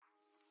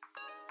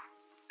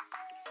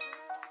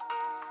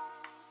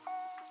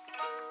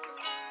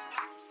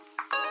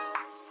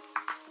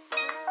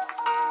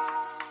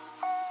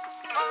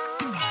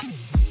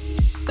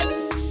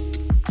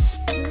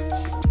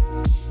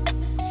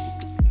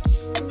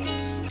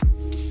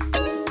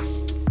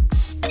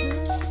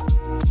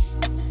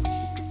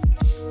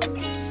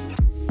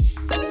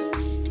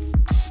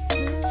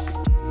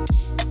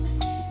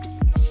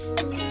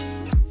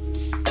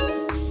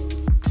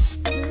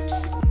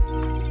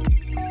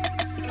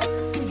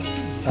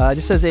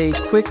Just as a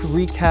quick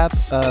recap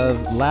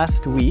of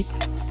last week,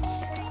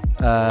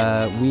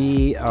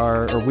 we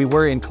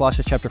were in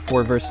Colossians chapter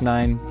 4, verse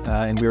 9,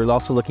 and we were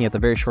also looking at the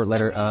very short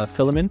letter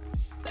Philemon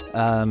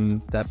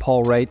that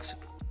Paul writes.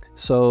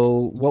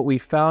 So what we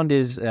found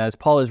is, as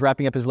Paul is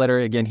wrapping up his letter,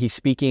 again, he's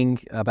speaking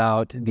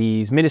about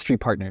these ministry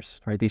partners,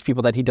 right? These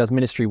people that he does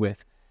ministry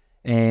with,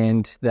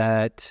 and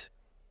that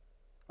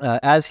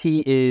as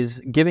he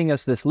is giving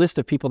us this list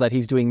of people that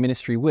he's doing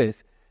ministry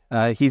with,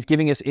 he's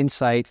giving us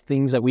insights,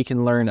 things that we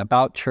can learn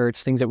about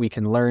church, things that we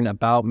can learn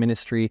about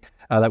ministry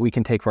that we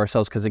can take for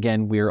ourselves. Because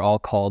again, we are all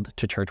called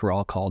to church. We're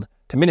all called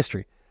to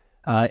ministry.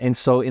 And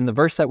so in the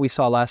verse that we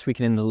saw last week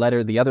and in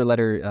the other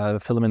letter,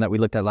 Philemon, that we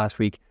looked at last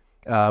week,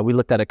 we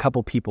looked at a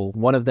couple people,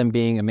 one of them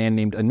being a man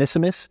named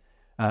Onesimus.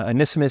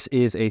 Onesimus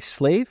is a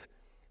slave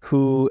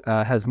who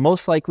has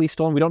most likely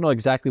stolen. We don't know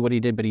exactly what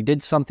he did, but he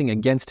did something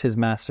against his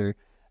master.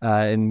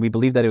 And we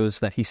believe that it was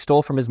that he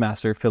stole from his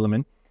master,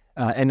 Philemon.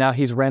 And now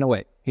he's ran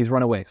away. He's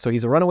run away. So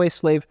he's a runaway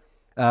slave.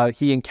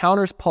 He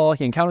encounters Paul.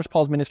 He encounters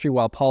Paul's ministry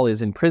while Paul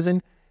is in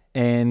prison.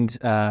 And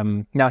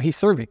now he's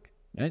serving.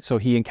 Right? So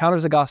he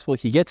encounters the gospel.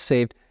 He gets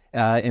saved.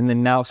 And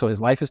then now, so his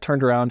life is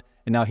turned around.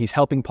 And now he's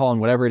helping Paul in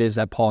whatever it is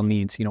that Paul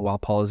needs, while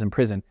Paul is in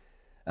prison.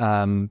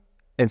 And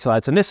so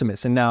that's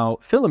Onesimus. And now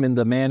Philemon,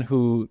 the man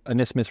who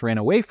Onesimus ran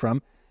away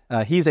from,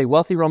 he's a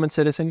wealthy Roman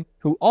citizen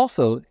who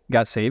also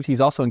got saved.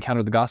 He's also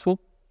encountered the gospel.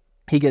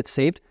 He gets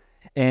saved.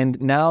 And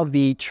now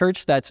the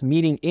church that's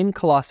meeting in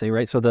Colossae,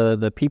 right? So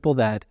the people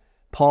that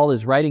Paul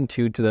is writing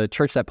to the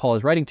church that Paul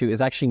is writing to,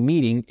 is actually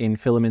meeting in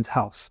Philemon's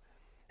house.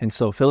 And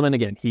so Philemon,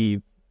 again,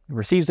 he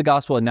receives the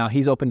gospel, and now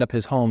he's opened up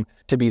his home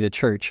to be the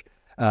church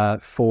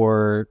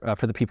for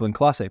the people in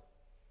Colossae.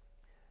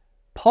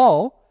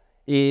 Paul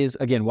is,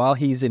 again, while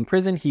he's in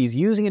prison, he's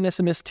using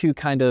Onesimus to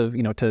kind of,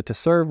 to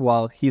serve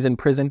while he's in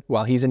prison,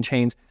 while he's in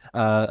chains.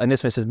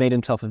 Onesimus has made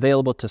himself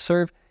available to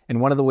serve. And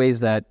one of the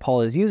ways that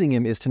Paul is using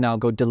him is to now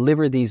go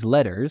deliver these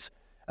letters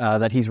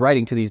that he's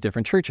writing to these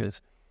different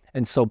churches.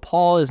 And so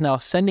Paul is now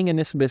sending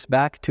Onesimus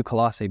back to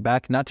Colossae,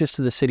 back not just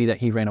to the city that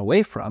he ran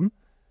away from,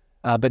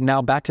 but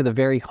now back to the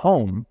very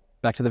home,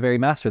 back to the very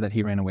master that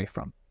he ran away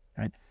from.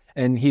 Right?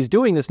 And he's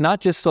doing this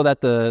not just so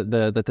that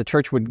the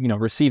church would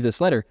receive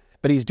this letter,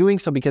 but he's doing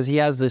so because he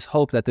has this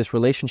hope that this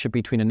relationship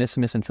between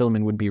Onesimus and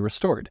Philemon would be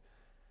restored.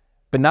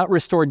 But not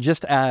restored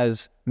just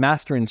as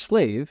master and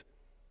slave.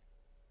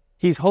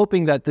 He's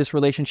hoping that this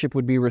relationship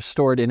would be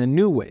restored in a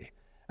new way,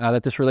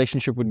 that this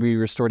relationship would be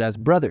restored as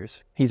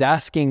brothers. He's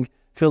asking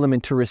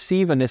Philemon to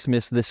receive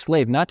Onesimus, this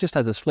slave, not just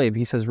as a slave.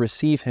 He says,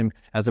 receive him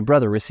as a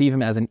brother, receive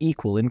him as an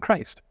equal in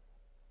Christ.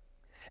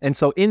 And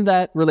so in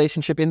that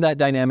relationship, in that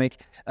dynamic,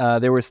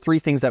 there was three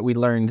things that we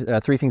learned,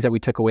 three things that we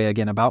took away,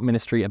 again, about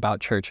ministry, about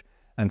church,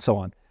 and so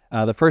on.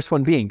 The first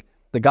one being,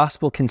 the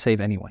gospel can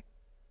save anyone.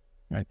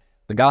 Right?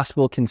 The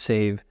gospel can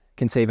save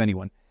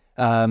anyone.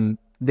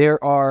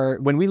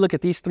 When we look at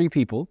these three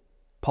people,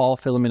 Paul,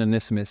 Philemon, and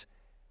Onesimus,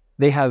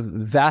 they have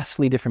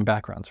vastly different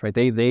backgrounds, right?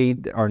 They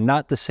are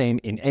not the same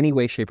in any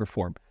way, shape, or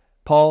form.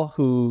 Paul,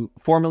 who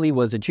formerly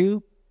was a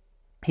Jew,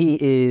 he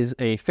is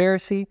a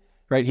Pharisee,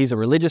 right? He's a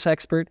religious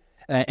expert,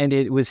 and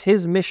it was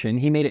his mission.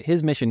 He made it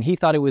his mission. He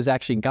thought it was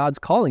actually God's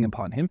calling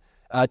upon him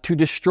to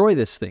destroy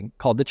this thing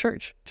called the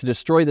church, to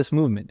destroy this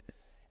movement.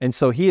 And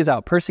so he is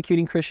out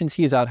persecuting Christians.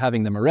 He is out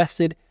having them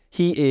arrested.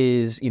 He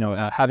is,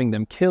 having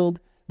them killed.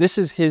 This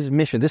is his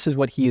mission. This is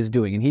what he is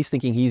doing. And he's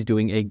thinking he's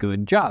doing a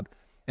good job.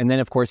 And then,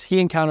 of course, he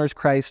encounters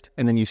Christ,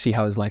 and then you see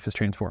how his life is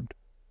transformed.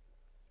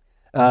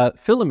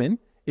 Philemon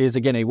is,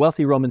 again, a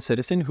wealthy Roman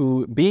citizen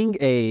who, being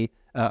a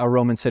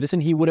Roman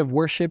citizen, he would have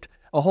worshipped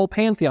a whole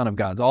pantheon of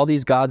gods. All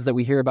these gods that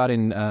we hear about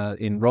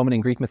in Roman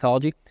and Greek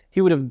mythology,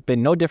 he would have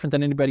been no different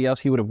than anybody else.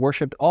 He would have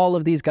worshipped all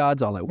of these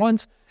gods all at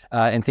once,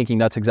 and thinking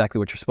that's exactly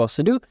what you're supposed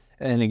to do.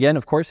 And again,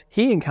 of course,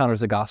 he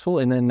encounters the gospel,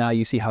 and then now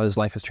you see how his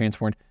life is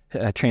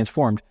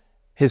transformed.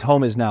 His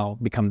home has now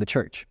become the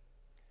church.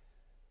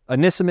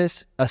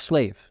 Onesimus, a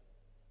slave.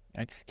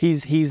 Right?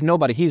 He's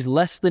nobody. He's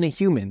less than a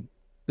human.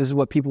 This is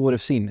what people would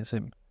have seen as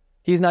him.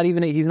 He's not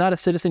a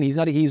citizen. He's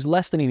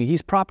less than a human.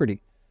 He's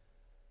property.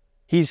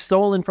 He's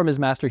stolen from his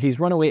master. He's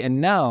run away, and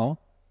now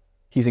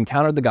he's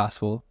encountered the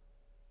gospel,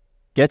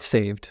 gets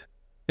saved,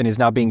 and is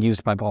now being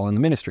used by Paul in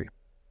the ministry.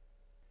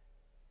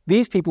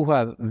 These people who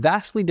have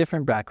vastly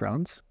different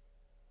backgrounds,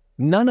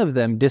 none of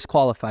them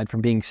disqualified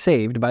from being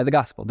saved by the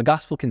gospel. The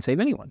gospel can save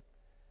anyone.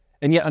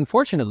 And yet,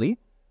 unfortunately,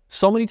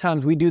 so many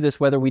times we do this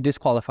whether we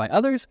disqualify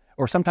others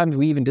or sometimes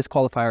we even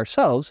disqualify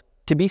ourselves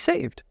to be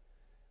saved.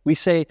 We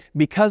say,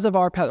 because of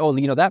our past,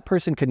 that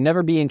person could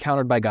never be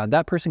encountered by God.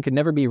 That person could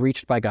never be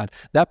reached by God.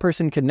 That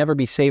person could never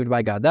be saved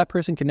by God. That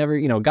person could never,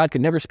 God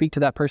could never speak to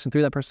that person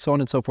through that person, so on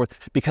and so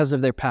forth, because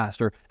of their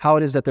past or how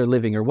it is that they're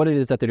living or what it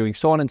is that they're doing,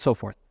 so on and so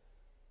forth.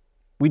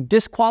 We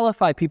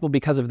disqualify people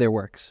because of their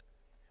works.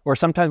 Or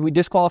sometimes we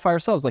disqualify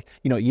ourselves, like,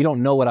 you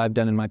don't know what I've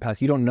done in my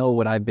past. You don't know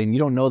what I've been. You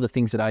don't know the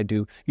things that I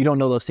do. You don't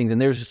know those things. And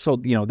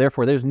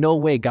therefore, there's no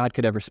way God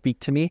could ever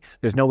speak to me.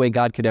 There's no way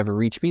God could ever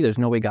reach me. There's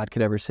no way God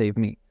could ever save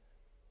me.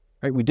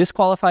 right? We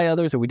disqualify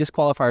others or we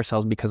disqualify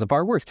ourselves because of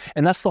our works.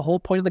 And that's the whole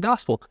point of the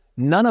gospel.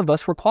 None of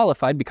us were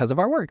qualified because of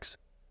our works.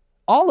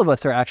 All of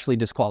us are actually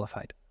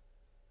disqualified.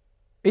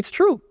 It's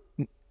true.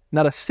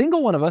 Not a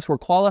single one of us were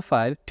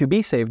qualified to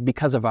be saved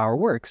because of our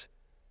works.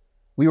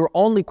 We were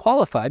only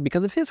qualified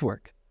because of his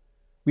work.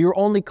 We were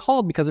only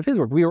called because of his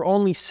work. We were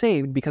only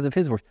saved because of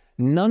his work.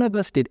 None of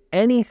us did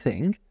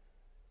anything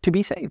to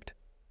be saved.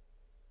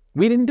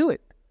 We didn't do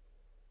it.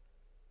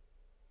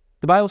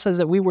 The Bible says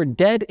that we were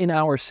dead in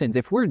our sins.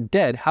 If we're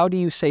dead, how do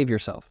you save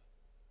yourself?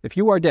 If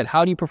you are dead,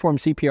 how do you perform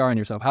CPR on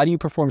yourself? How do you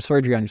perform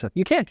surgery on yourself?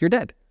 You can't. You're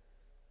dead.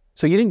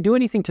 So you didn't do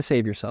anything to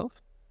save yourself.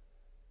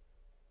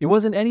 It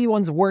wasn't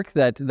anyone's work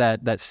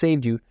that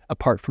saved you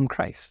apart from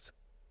Christ.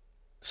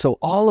 So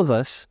all of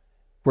us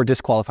were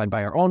disqualified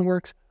by our own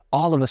works.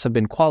 All of us have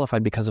been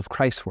qualified because of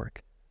Christ's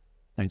work.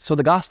 Right? So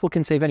the gospel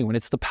can save anyone.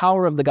 It's the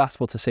power of the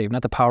gospel to save,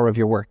 not the power of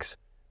your works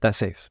that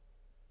saves.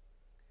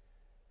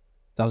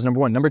 That was number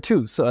one. Number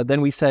two, so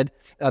then we said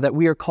that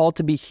we are called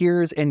to be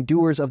hearers and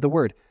doers of the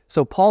word.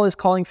 So Paul is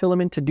calling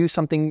Philemon to do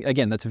something,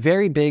 again, that's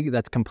very big,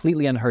 that's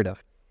completely unheard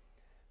of.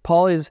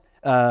 Paul is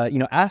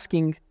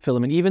asking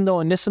Philemon, even though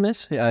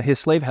Onesimus, his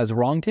slave, has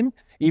wronged him,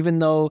 even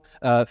though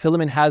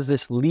Philemon has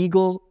this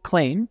legal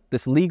claim,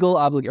 this legal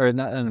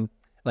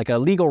like a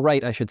legal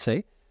right, I should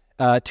say,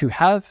 to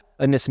have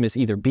Onesimus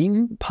either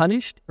beaten,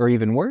 punished, or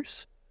even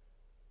worse.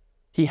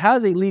 He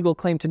has a legal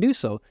claim to do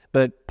so,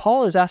 but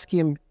Paul is asking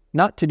him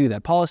not to do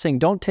that. Paul is saying,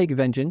 don't take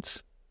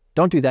vengeance.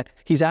 Don't do that.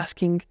 He's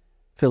asking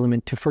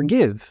Philemon to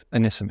forgive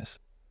Onesimus.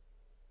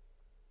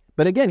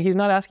 But again, he's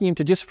not asking him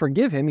to just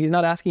forgive him. He's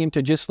not asking him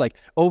to just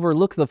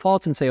overlook the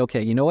faults and say,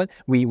 okay, you know what?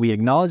 We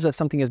acknowledge that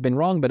something has been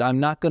wrong, but I'm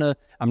not gonna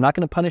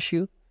punish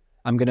you.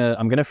 I'm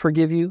gonna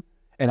forgive you,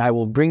 and I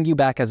will bring you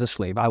back as a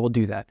slave. I will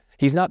do that.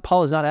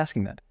 Paul is not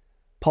asking that.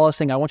 Paul is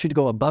saying, I want you to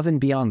go above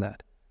and beyond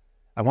that.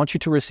 I want you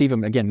to receive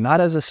him, again, not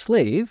as a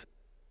slave,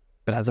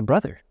 but as a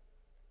brother.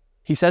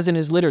 He says in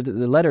his letter,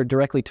 the letter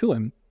directly to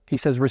him, he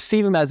says,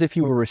 receive him as if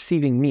you were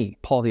receiving me,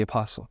 Paul the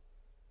Apostle.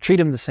 Treat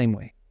him the same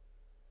way.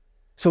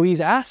 So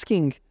he's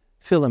asking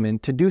Philemon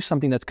to do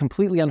something that's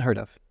completely unheard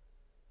of.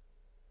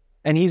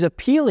 And he's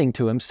appealing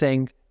to him,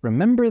 saying,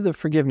 remember the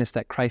forgiveness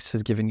that Christ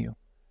has given you.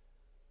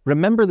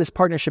 Remember this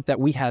partnership that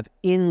we have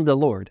in the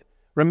Lord.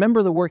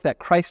 Remember the work that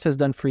Christ has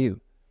done for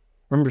you.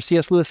 Remember,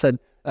 C.S. Lewis said,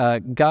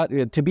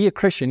 to be a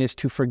Christian is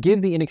to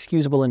forgive the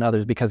inexcusable in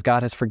others because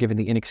God has forgiven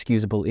the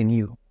inexcusable in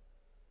you.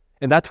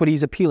 And that's what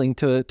he's appealing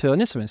to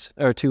Onesimus,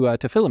 or to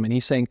Philemon.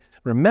 He's saying,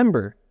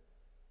 remember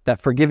that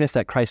forgiveness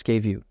that Christ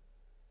gave you.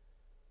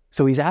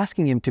 So he's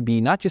asking him to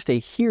be not just a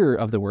hearer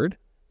of the word,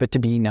 but to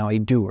be now a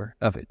doer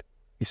of it.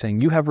 He's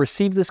saying, you have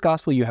received this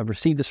gospel, you have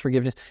received this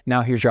forgiveness,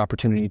 now here's your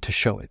opportunity to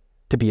show it,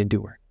 to be a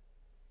doer.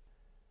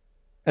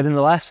 And then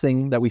the last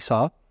thing that we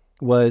saw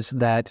was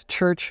that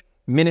church,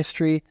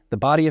 ministry, the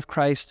body of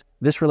Christ,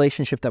 this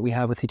relationship that we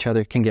have with each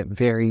other can get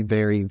very,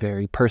 very,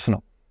 very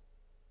personal.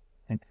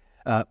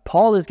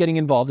 Paul is getting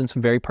involved in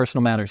some very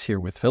personal matters here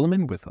with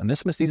Philemon, with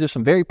Onesimus. These are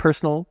some very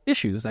personal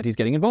issues that he's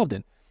getting involved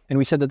in. And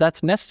we said that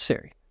that's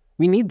necessary.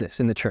 We need this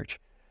in the church,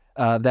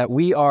 that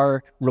we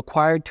are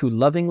required to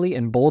lovingly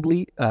and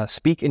boldly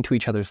speak into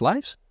each other's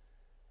lives,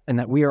 and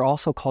that we are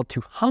also called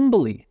to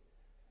humbly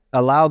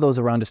allow those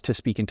around us to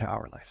speak into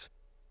our lives.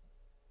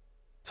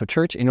 So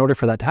church, in order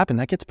for that to happen,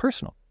 that gets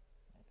personal.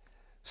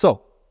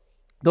 So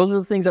those are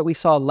the things that we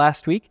saw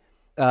last week.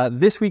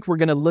 This week, we're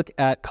going to look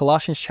at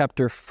Colossians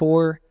chapter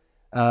 4,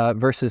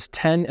 verses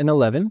 10 and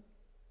 11.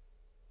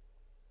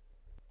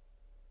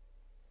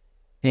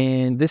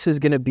 And this is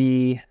going to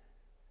be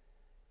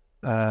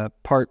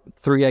part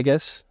 3, I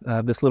guess,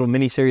 this little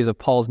mini-series of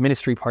Paul's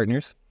ministry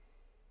partners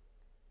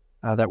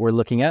that we're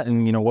looking at,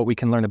 and, what we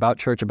can learn about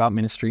church, about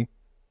ministry.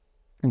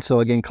 And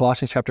so again,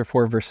 Colossians chapter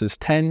 4, verses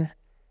 10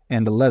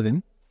 and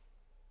 11.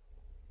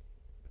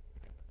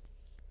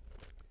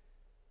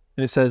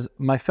 And it says,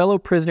 my fellow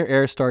prisoner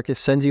Aristarchus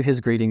sends you his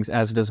greetings,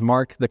 as does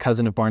Mark, the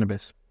cousin of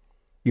Barnabas.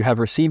 You have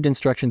received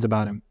instructions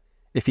about him.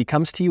 If he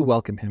comes to you,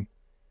 welcome him.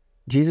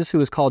 Jesus,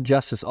 who is called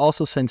Justus,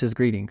 also sends his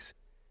greetings.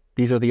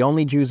 These are the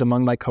only Jews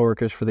among my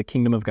coworkers for the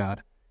kingdom of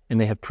God, and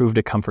they have proved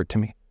a comfort to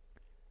me.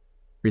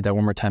 Read that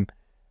one more time.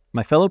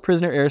 My fellow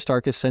prisoner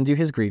Aristarchus sends you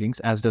his greetings,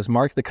 as does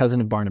Mark, the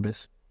cousin of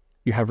Barnabas.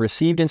 You have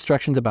received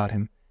instructions about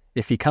him.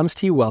 If he comes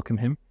to you, welcome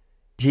him.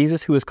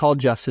 Jesus, who is called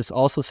Justus,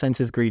 also sends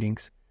his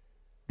greetings.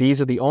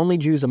 These are the only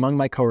Jews among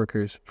my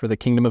coworkers for the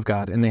kingdom of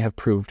God, and they have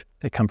proved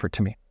a comfort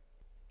to me.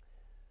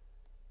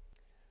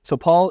 So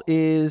Paul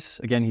is,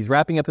 again, he's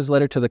wrapping up his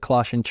letter to the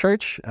Colossian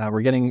church.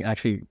 We're getting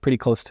actually pretty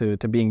close to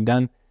being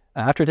done.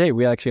 After today,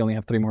 we actually only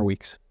have 3 more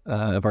weeks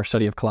of our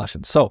study of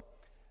Colossians. So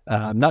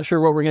I'm not sure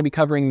what we're going to be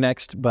covering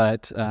next,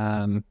 but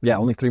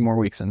only 3 more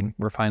weeks, and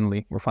we're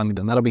finally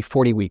done. That'll be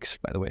 40 weeks,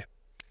 by the way.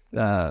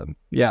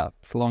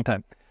 It's a long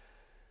time.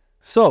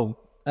 So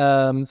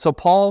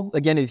Paul,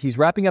 again, he's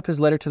wrapping up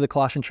his letter to the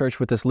Colossian church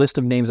with this list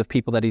of names of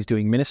people that he's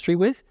doing ministry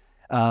with.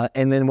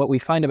 And then what we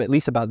find out, at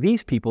least about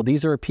these people,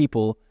 these are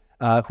people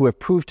who have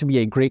proved to be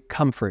a great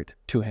comfort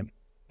to him.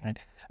 Right?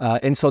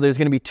 And so there's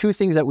going to be 2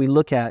 things that we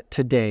look at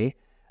today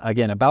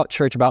again, about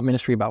church, about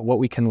ministry, about what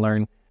we can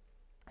learn,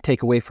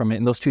 take away from it.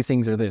 And those two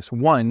things are this.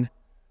 One,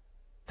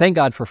 thank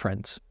God for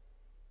friends.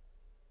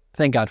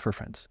 Thank God for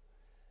friends.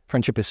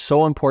 Friendship is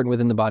so important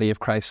within the body of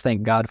Christ.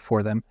 Thank God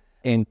for them.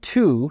 And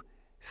two,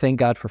 thank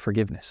God for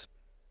forgiveness.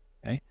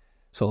 Okay?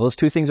 So those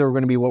two things are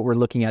going to be what we're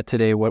looking at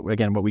today. What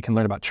we can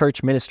learn about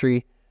church,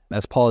 ministry,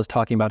 as Paul is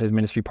talking about his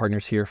ministry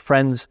partners here,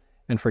 friends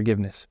and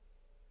forgiveness.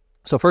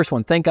 So first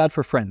one, thank God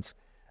for friends.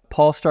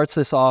 Paul starts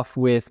this off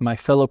with my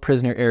fellow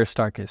prisoner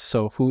Aristarchus.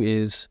 So who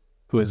is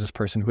this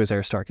person? Who is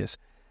Aristarchus?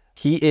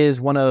 He is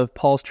one of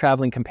Paul's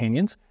traveling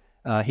companions.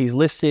 He's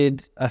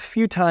listed a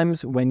few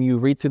times when you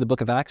read through the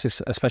book of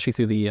Acts, especially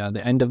through the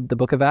end of the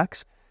book of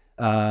Acts.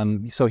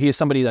 So he is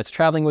somebody that's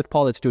traveling with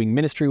Paul, that's doing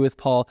ministry with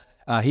Paul.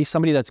 He's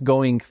somebody that's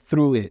going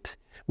through it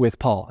with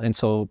Paul. And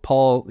so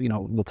Paul,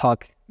 will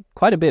talk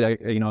quite a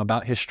bit,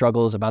 about his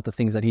struggles, about the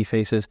things that he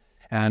faces.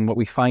 And what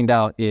we find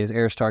out is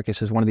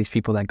Aristarchus is one of these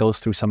people that goes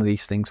through some of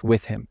these things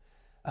with him.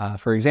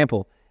 For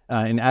example,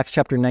 in Acts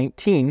chapter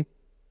 19,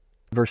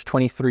 verse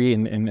 23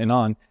 and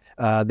on,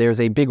 there's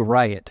a big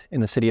riot in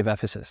the city of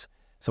Ephesus.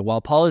 So while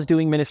Paul is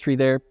doing ministry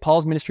there,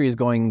 Paul's ministry is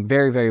going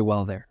very, very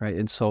well there, right?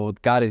 And so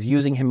God is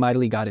using him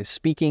mightily. God is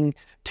speaking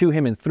to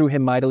him and through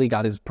him mightily.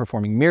 God is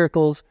performing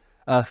miracles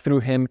through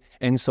him.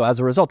 And so as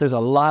a result, there's a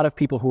lot of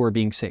people who are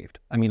being saved.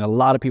 I mean, a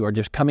lot of people are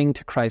just coming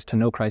to Christ, to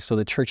know Christ. So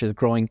the church is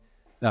growing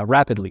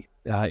rapidly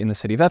in the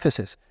city of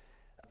Ephesus.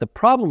 The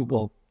problem,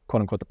 well,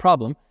 quote unquote, the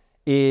problem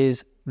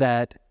is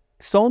that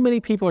so many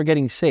people are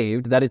getting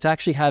saved that it's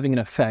actually having an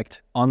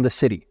effect on the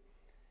city,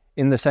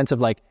 in the sense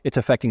of it's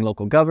affecting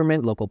local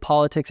government, local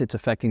politics, it's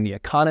affecting the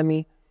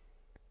economy.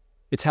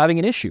 It's having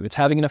an issue. It's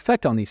having an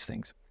effect on these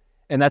things.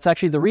 And that's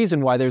actually the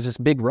reason why there's this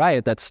big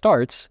riot that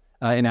starts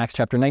in Acts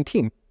chapter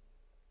 19.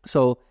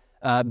 So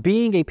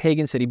being a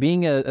pagan city,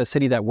 being a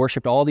city that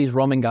worshipped all these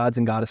Roman gods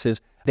and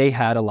goddesses, they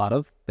had a lot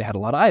of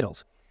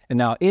idols. And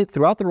now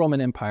throughout the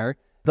Roman Empire,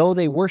 though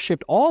they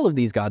worshipped all of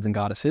these gods and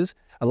goddesses,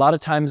 a lot of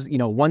times,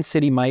 one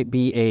city might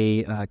be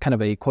a kind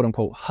of a quote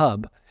unquote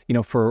hub,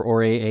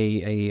 or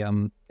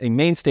a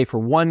mainstay for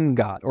one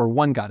god or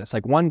one goddess.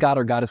 Like one god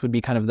or goddess would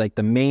be kind of like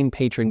the main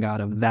patron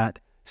god of that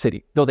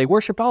city. Though they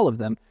worshipped all of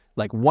them,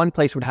 like one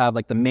place would have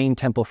like the main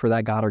temple for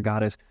that god or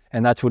goddess,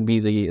 and that would be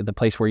the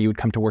place where you would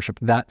come to worship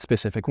that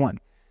specific one.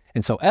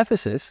 And so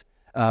Ephesus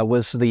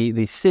was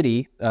the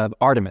city of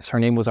Artemis. Her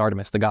name was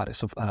Artemis, the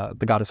goddess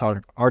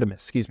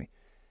Artemis, excuse me.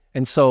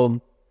 And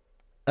so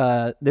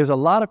there's a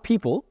lot of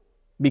people,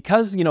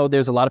 because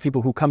there's a lot of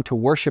people who come to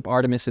worship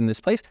Artemis in this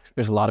place.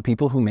 There's a lot of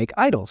people who make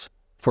idols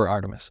for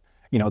Artemis.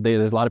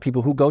 There's a lot of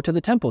people who go to the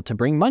temple to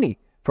bring money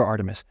for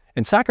Artemis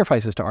and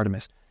sacrifices to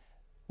Artemis.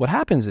 What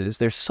happens is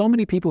there's so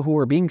many people who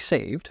are being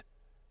saved,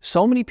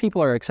 so many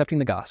people are accepting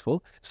the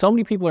gospel, so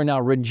many people are now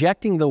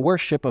rejecting the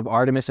worship of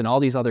Artemis and all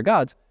these other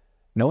gods.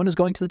 No one is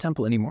going to the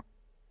temple anymore.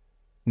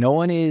 No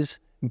one is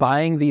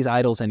buying these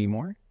idols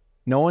anymore.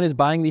 No one is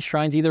buying these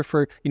shrines either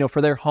for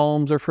their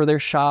homes or for their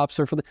shops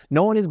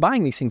no one is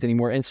buying these things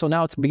anymore. And so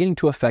now it's beginning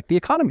to affect the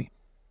economy.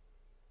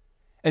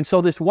 And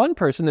so this one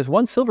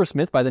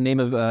silversmith by the name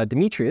of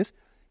Demetrius,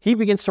 he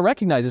begins to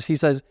recognize this. He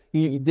says,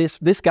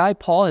 this guy,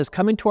 Paul, has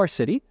come into our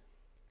city.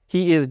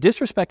 He is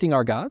disrespecting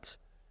our gods.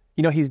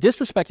 He's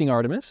disrespecting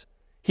Artemis.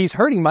 He's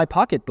hurting my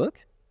pocketbook.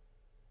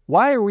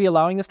 Why are we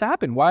allowing this to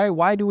happen?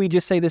 Why do we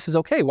just say this is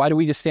okay? Why do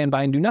we just stand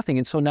by and do nothing?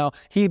 And so now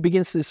he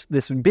begins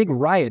this big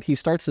riot. He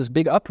starts this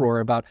big uproar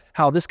about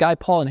how this guy,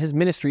 Paul, and his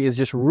ministry is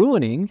just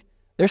ruining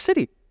their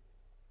city.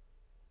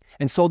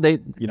 And so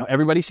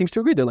everybody seems to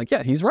agree. They're like,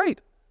 yeah, he's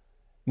right.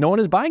 No one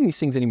is buying these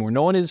things anymore.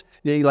 No one is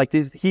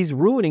he's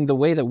ruining the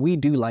way that we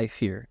do life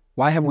here.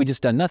 Why have we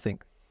just done nothing?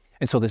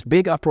 And so this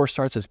big uproar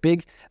starts, this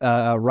big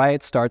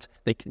riot starts.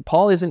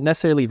 Paul isn't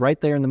necessarily right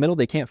there in the middle.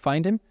 They can't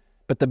find him.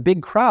 But the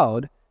big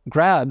crowd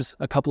grabs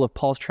a couple of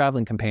Paul's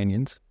traveling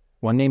companions,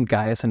 one named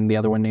Gaius and the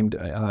other one named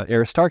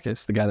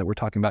Aristarchus, the guy that we're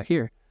talking about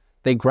here.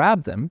 They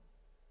grab them,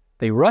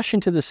 they rush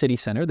into the city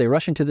center, they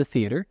rush into the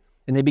theater,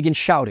 and they begin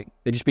shouting.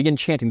 They just begin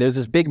chanting. There's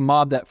this big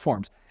mob that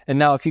forms. And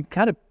now if you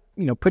kind of,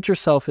 put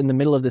yourself in the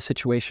middle of the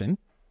situation,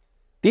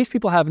 these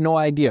people have no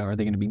idea. Are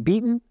they going to be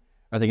beaten?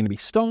 Are they going to be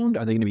stoned?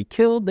 Are they going to be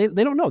killed? They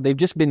don't know. They've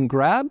just been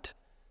grabbed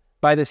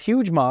by this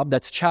huge mob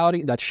that's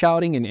shouting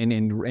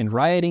and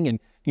rioting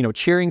and,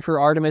 cheering for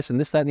Artemis and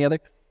this, that, and the other.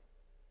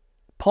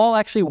 Paul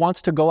actually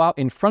wants to go out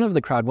in front of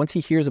the crowd. Once he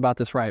hears about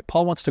this riot,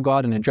 Paul wants to go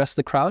out and address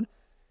the crowd,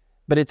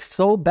 but it's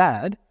so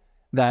bad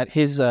that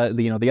his,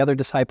 the other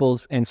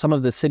disciples and some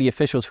of the city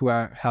officials who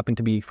happen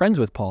to be friends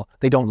with Paul,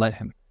 they don't let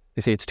him.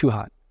 They say it's too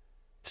hot,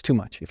 it's too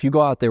much. If you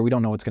go out there, we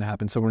don't know what's going to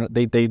happen. So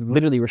they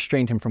literally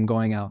restrained him from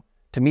going out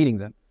to meeting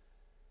them.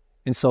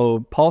 And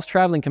so Paul's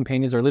traveling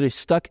companions are literally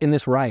stuck in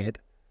this riot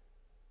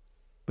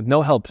with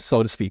no help,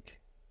 so to speak.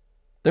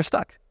 They're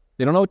stuck.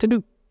 They don't know what to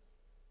do.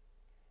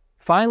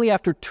 Finally,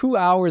 after 2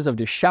 hours of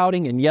just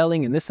shouting and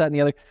yelling and this, that, and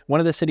the other,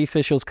 one of the city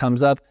officials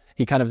comes up.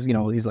 He kind of,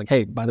 he's like,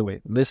 hey, by the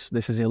way, this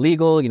is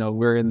illegal.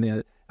 We're in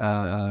the,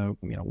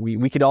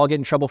 we could all get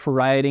in trouble for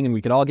rioting and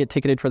we could all get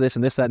ticketed for this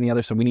and this, that, and the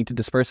other. So we need to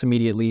disperse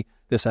immediately,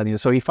 this, that, and the other.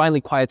 So he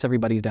finally quiets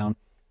everybody down.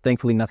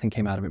 Thankfully, nothing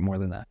came out of it more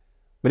than that.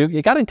 But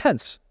it got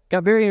intense. It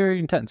got very, very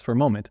intense for a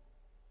moment.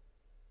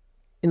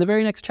 In the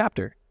very next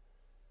chapter,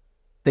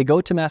 they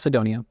go to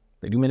Macedonia.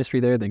 They do ministry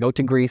there. They go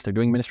to Greece. They're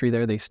doing ministry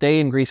there. They stay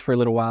in Greece for a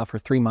little while, for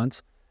 3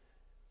 months.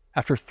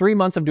 After 3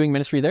 months of doing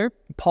ministry there,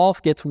 Paul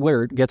gets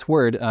word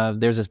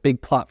there's this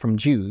big plot from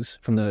Jews,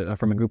 from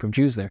a group of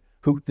Jews there,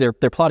 who they're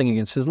plotting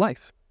against his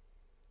life.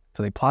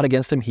 So they plot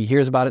against him. He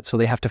hears about it, so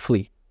they have to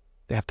flee.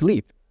 They have to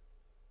leave.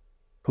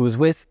 Who was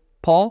with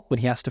Paul when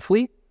he has to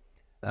flee?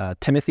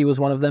 Timothy was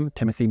one of them.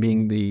 Timothy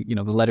being the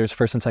letters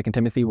 1st and 2nd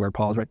Timothy, where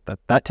Paul's right.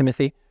 That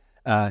Timothy.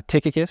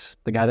 Tychicus,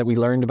 the guy that we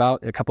learned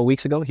about a couple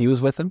weeks ago, he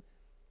was with him.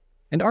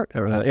 And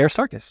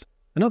Aristarchus,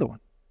 another one.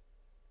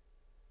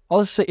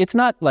 I'll just say, it's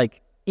not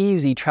like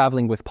easy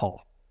traveling with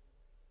Paul.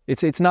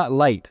 It's not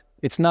light.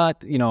 It's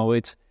not,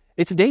 it's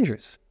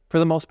dangerous for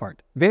the most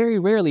part. Very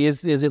rarely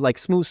is it like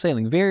smooth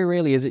sailing. Very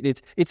rarely is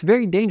it's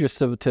very dangerous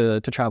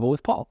to travel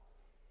with Paul.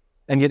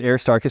 And yet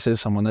Aristarchus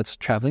is someone that's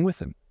traveling with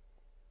him.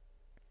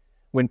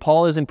 When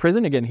Paul is in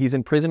prison, again, he's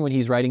in prison when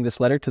he's writing this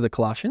letter to the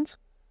Colossians,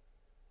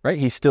 right?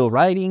 He's still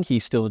writing,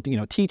 he's still,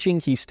 teaching,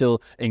 he's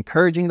still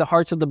encouraging the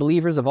hearts of the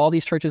believers of all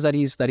these churches that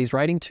he's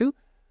writing to.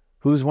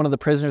 Who's one of the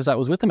prisoners that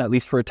was with him, at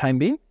least for a time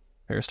being?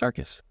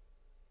 Aristarchus.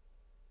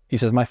 He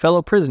says, my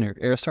fellow prisoner,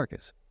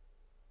 Aristarchus.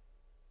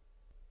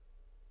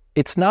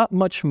 It's not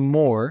much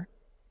more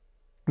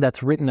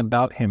that's written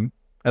about him,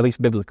 at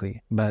least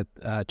biblically, but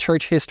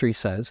church history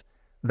says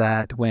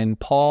that when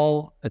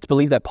it's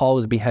believed that Paul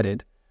was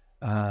beheaded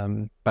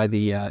by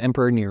the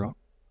Emperor Nero,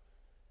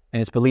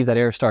 and it's believed that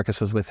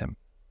Aristarchus was with him,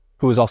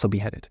 who was also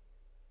beheaded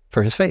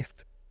for his faith.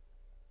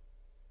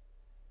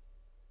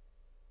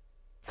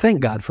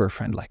 Thank God for a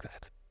friend like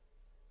that,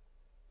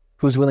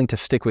 who's willing to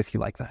stick with you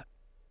like that.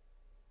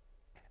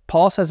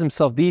 Paul says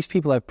himself, these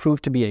people have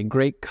proved to be a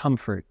great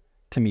comfort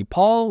to me.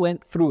 Paul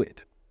went through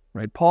it,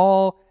 right?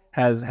 Paul's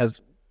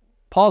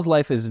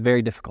life is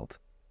very difficult.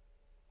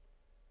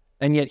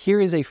 And yet here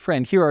is a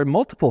friend, here are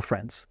multiple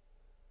friends,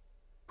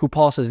 who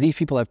Paul says, these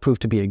people have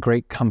proved to be a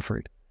great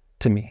comfort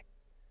to me.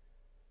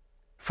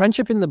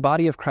 Friendship in the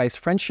body of Christ,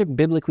 friendship,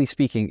 biblically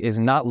speaking, is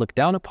not looked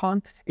down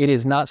upon. It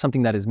is not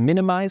something that is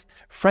minimized.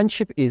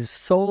 Friendship is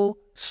so,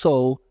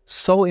 so,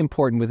 so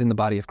important within the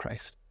body of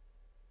Christ.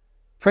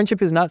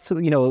 Friendship is not,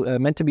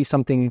 meant to be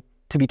something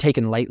to be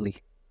taken lightly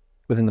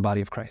within the body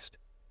of Christ.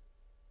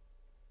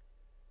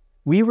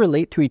 We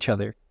relate to each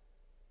other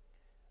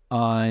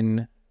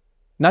on,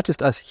 not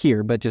just us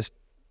here, but just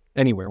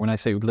anywhere. When I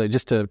say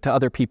just to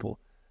other people,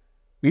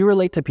 we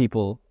relate to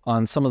people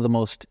on some of the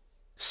most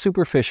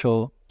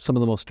superficial, some of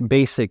the most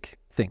basic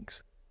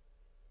things.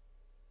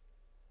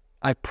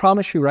 I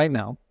promise you right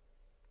now,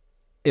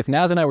 if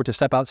Naz and I were to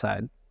step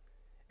outside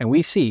and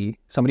we see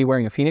somebody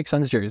wearing a Phoenix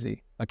Suns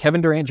jersey, a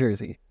Kevin Durant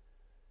jersey,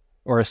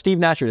 or a Steve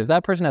Nash jersey, if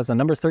that person has the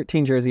number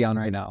 13 jersey on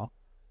right now,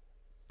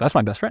 that's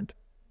my best friend.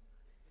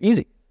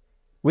 Easy.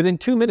 Within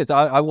 2 minutes,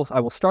 I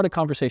will start a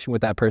conversation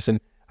with that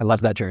person. I love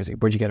that jersey.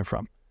 Where'd you get it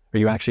from? Are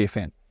you actually a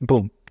fan?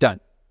 Boom,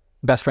 done.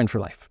 Best friend for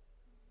life.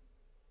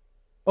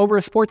 Over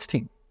a sports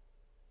team.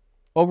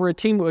 Over a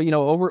team,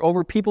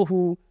 over people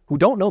who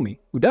don't know me,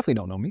 who definitely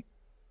don't know me,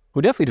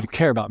 who definitely don't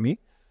care about me.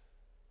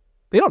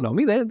 They don't know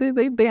me.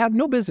 They have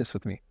no business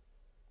with me.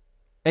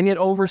 And yet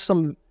over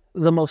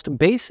the most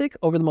basic,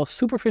 over the most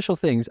superficial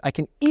things, I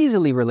can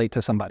easily relate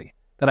to somebody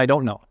that I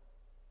don't know.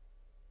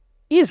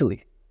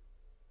 Easily.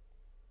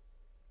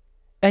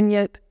 And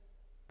yet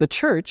the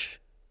church,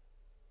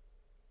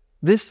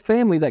 this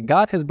family that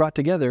God has brought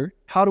together,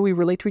 how do we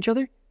relate to each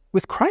other?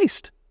 With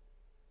Christ.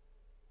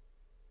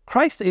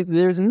 Christ,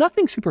 there's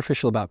nothing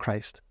superficial about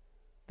Christ.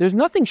 There's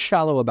nothing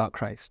shallow about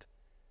Christ.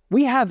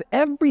 We have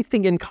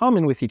everything in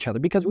common with each other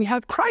because we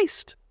have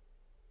Christ.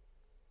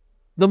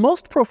 The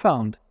most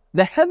profound,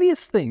 the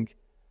heaviest thing,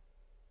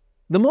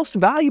 the most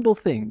valuable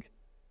thing,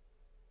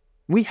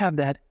 we have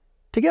that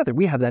together.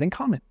 We have that in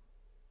common.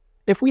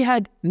 If we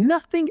had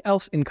nothing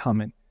else in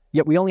common,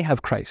 yet we only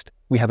have Christ,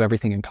 we have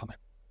everything in common.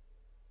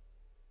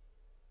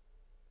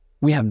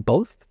 We have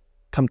both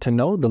come to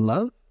know the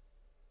love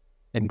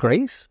and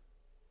grace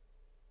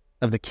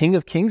of the King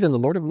of Kings and the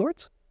Lord of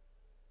Lords.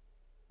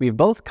 We have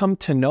both come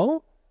to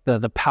know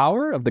the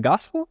power of the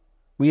gospel.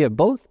 We have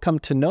both come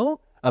to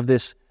know of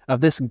this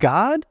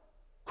God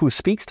who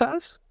speaks to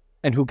us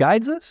and who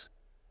guides us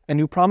and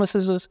who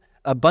promises us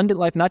abundant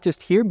life, not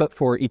just here, but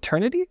for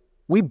eternity.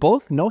 We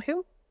both know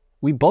him.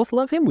 We both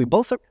love him.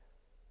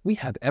 We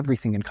have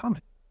everything in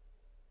common.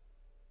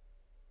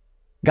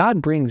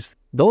 God brings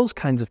those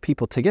kinds of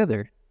people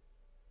together.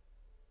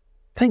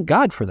 Thank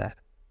God for that.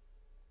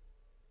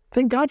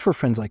 Thank God for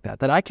friends like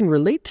that I can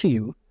relate to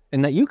you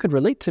and that you could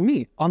relate to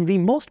me on the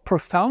most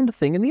profound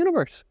thing in the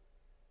universe,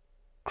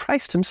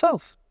 Christ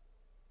himself.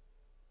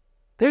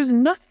 There's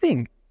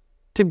nothing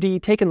to be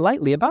taken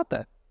lightly about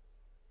that.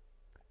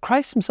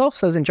 Christ himself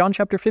says in John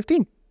chapter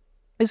 15,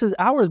 this is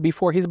hours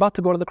before he's about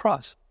to go to the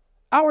cross,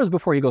 hours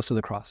before he goes to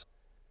the cross.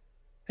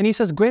 And he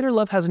says, greater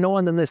love has no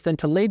one than this, than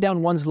to lay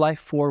down one's life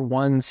for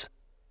one's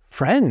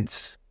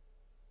friends.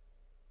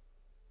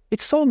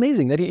 It's so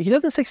amazing that he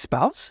doesn't say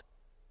spouse.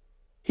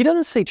 He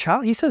doesn't say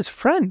child, he says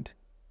friend.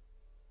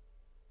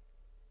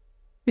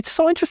 It's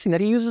so interesting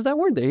that he uses that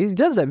word there. He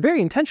does that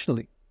very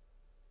intentionally.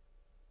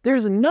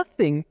 There's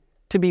nothing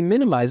to be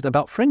minimized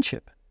about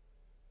friendship.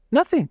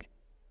 Nothing.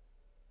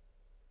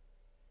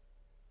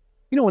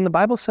 You know, when the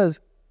Bible says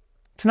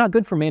it's not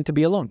good for man to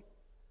be alone,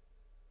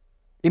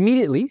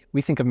 immediately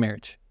we think of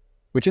marriage,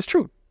 which is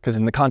true, because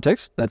in the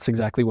context, that's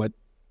exactly what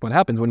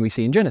happens when we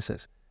see in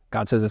Genesis.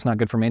 God says it's not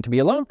good for man to be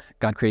alone.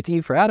 God creates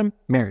Eve for Adam,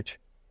 marriage.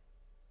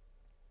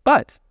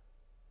 But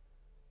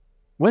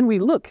when we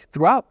look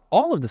throughout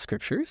all of the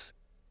scriptures,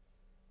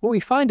 what we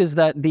find is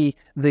that the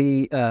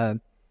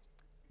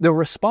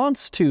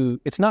response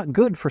to it's not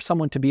good for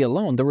someone to be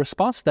alone, the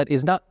response to that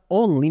is not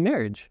only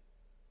marriage.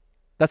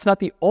 That's not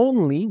the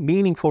only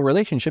meaningful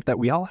relationship that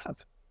we all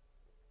have.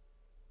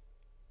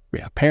 We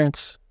have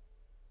parents,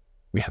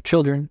 we have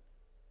children,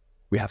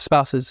 we have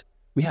spouses,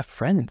 we have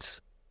friends.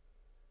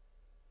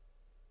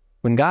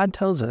 When God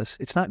tells us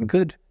it's not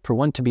good for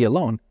one to be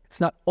alone, it's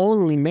not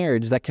only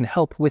marriage that can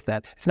help with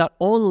that. It's not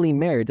only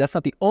marriage, that's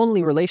not the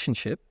only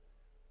relationship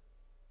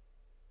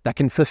that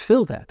can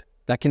fulfill that,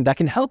 that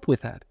can help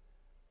with that.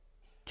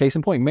 Case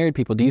in point, married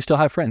people, do you still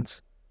have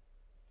friends?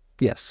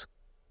 Yes.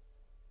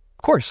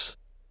 Of course.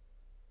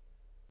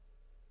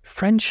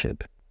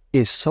 Friendship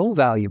is so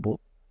valuable.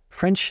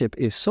 Friendship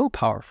is so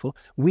powerful.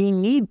 We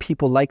need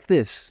people like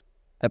this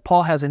that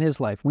Paul has in his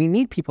life. We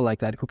need people like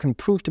that who can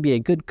prove to be a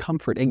good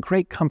comfort, a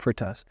great comfort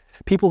to us.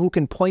 People who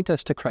can point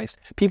us to Christ.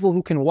 People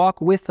who can walk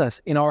with us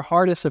in our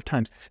hardest of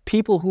times.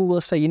 People who will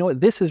say, you know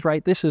what, this is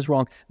right, this is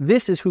wrong.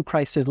 This is who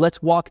Christ is.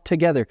 Let's walk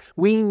together.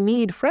 We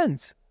need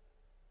friends.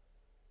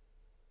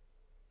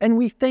 And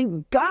we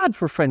thank God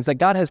for friends, that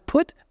God has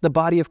put the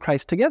body of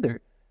Christ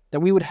together, that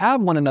we would have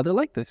one another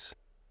like this.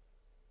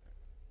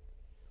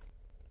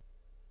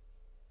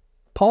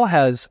 Paul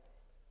has,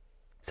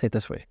 say it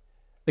this way,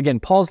 again,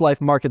 Paul's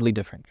life markedly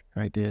different,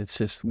 right? It's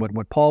just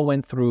what Paul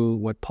went through,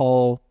 what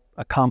Paul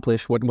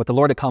accomplished, what the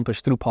Lord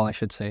accomplished through Paul, I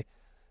should say.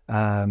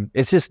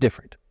 It's just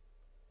different.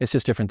 It's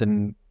just different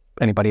than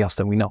anybody else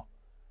that we know.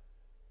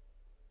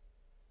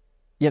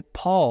 Yet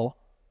Paul,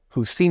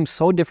 who seems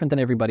so different than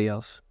everybody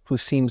else, who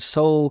seems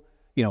so,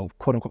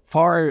 quote unquote,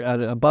 far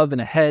above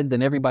and ahead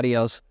than everybody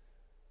else,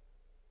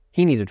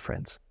 he needed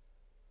friends.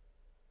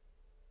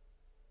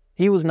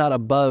 He was not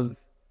above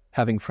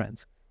having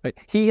friends. Right?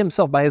 He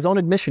himself, by his own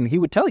admission, he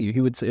would tell you,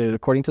 he would say,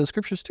 according to the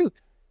scriptures too,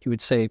 he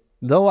would say,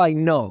 though I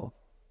know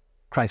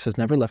Christ has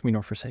never left me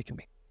nor forsaken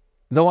me,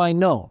 though I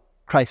know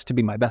Christ to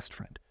be my best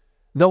friend,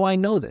 though I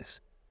know this,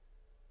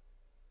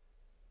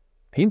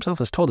 he himself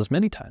has told us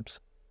many times,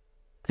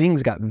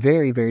 things got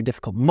very, very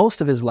difficult. Most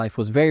of his life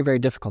was very, very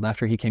difficult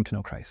after he came to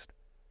know Christ.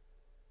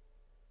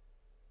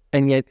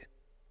 And yet,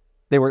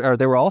 there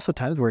were also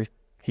times where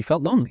he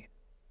felt lonely.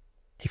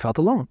 He felt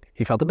alone.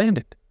 He felt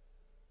abandoned.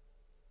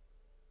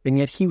 And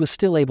yet he was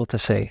still able to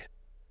say,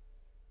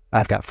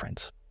 I've got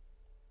friends.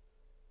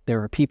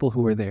 There are people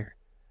who were there,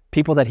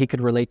 people that he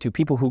could relate to,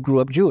 people who grew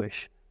up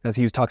Jewish, as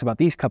he talks about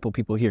these couple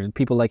people here,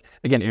 people like,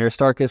 again,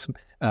 Aristarchus,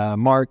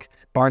 Mark,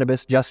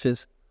 Barnabas,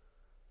 Justus.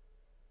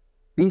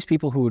 These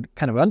people who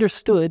kind of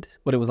understood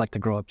what it was like to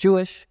grow up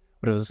Jewish,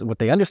 what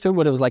they understood,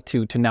 what it was like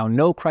to now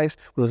know Christ,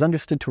 what it was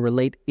understood to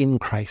relate in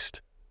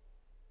Christ.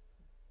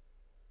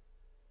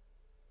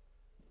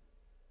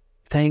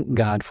 Thank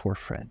God for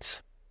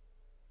friends.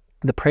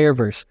 The prayer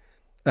verse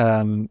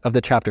of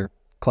the chapter,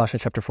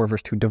 Colossians chapter 4,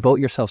 verse 2, devote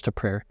yourselves to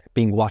prayer,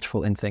 being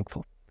watchful and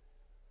thankful.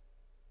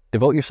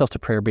 Devote yourselves to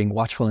prayer, being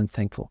watchful and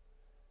thankful.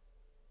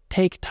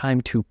 Take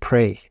time to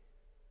pray.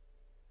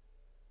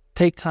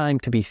 Take time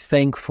to be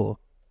thankful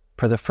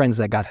for the friends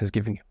that God has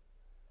given you,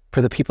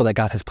 for the people that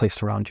God has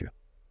placed around you.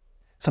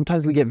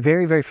 Sometimes we get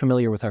very, very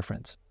familiar with our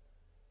friends.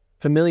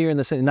 Familiar in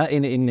the sense, not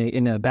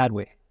in a bad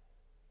way.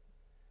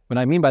 What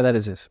I mean by that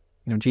is this.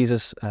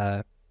 Jesus,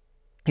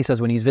 he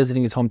says when he's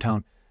visiting his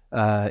hometown,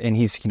 and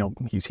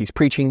he's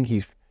preaching,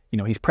 he's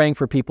praying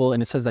for people,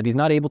 and it says that he's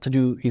not able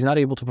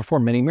to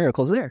perform many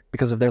miracles there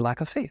because of their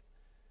lack of faith.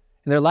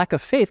 And their lack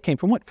of faith came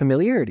from what?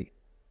 Familiarity.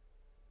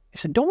 He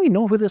said, don't we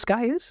know who this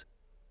guy is?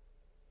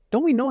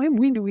 Don't we know him?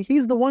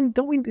 He's the one,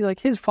 don't we, like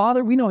his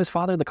father, we know his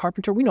father, the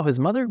carpenter, we know his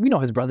mother, we know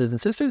his brothers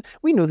and sisters,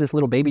 we know this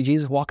little baby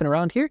Jesus walking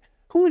around here.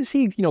 Who is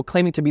he,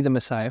 claiming to be the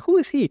Messiah? Who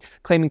is he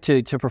claiming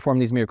to perform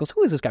these miracles?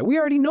 Who is this guy? We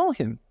already know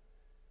him.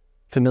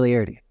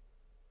 Familiarity.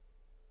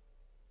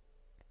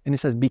 And it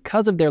says,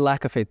 because of their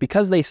lack of faith,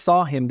 because they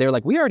saw him, they're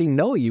like, we already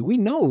know you. We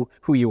know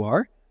who you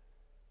are. It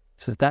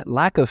says that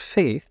lack of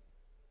faith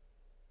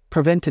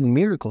prevented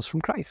miracles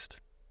from Christ.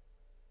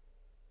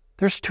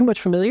 There's too much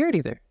familiarity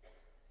there.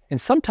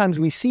 And sometimes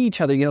we see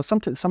each other,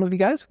 some of you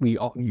guys,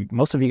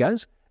 most of you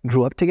guys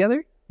grew up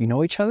together. You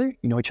know each other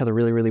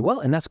really, really well.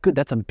 And that's good.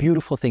 That's a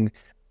beautiful thing.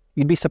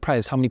 You'd be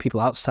surprised how many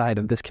people outside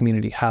of this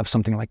community have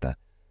something like that.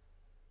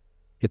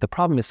 Yet the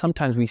problem is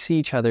sometimes we see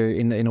each other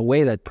in a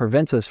way that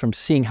prevents us from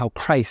seeing how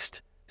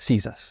Christ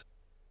sees us.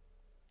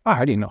 Oh, I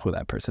already know who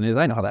that person is.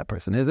 I know how that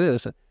person is.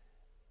 It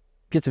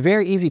gets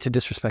very easy to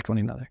disrespect one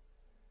another.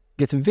 It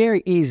gets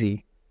very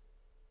easy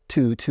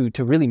to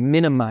really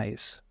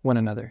minimize one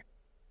another.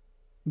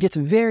 it gets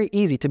very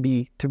easy to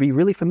be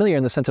really familiar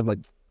in the sense of like,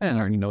 I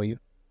already know you.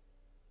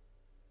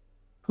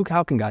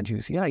 How can God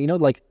use you? Yeah,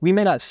 like we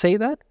may not say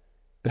that,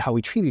 but how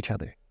we treat each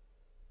other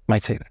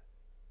might say that.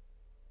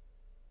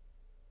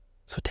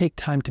 So take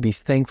time to be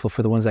thankful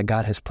for the ones that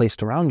God has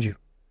placed around you.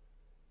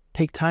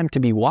 Take time to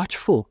be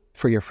watchful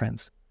for your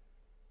friends.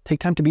 Take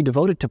time to be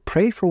devoted to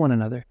pray for one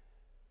another.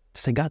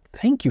 To say, God,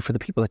 thank you for the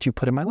people that you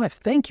put in my life.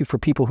 Thank you for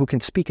people who can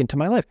speak into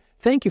my life.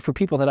 Thank you for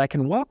people that I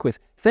can walk with.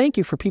 Thank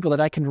you for people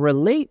that I can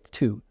relate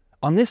to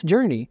on this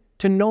journey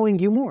to knowing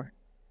you more.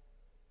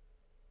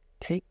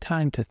 Take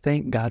time to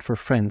thank God for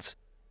friends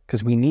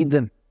because we need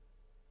them.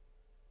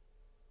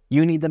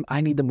 You need them,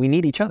 I need them, we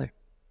need each other.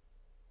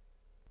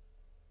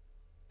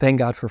 Thank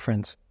God for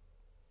friends.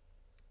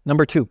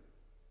 Number 2,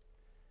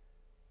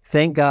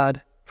 thank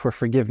God for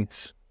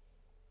forgiveness.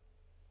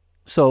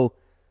 So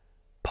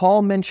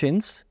Paul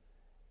mentions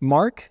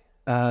Mark,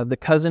 the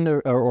cousin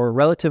or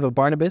relative of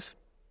Barnabas,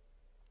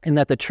 and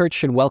that the church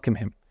should welcome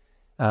him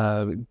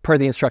per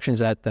the instructions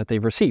that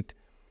they've received.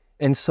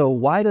 And so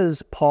why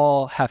does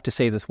Paul have to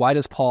say this? Why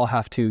does Paul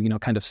have to,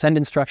 kind of send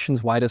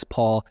instructions? Why does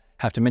Paul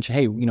have to mention,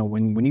 hey,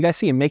 when you guys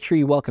see him, make sure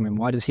you welcome him?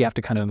 Why does he have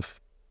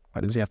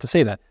to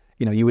say that?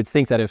 You would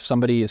think that if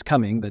somebody is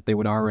coming, that they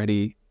would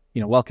already,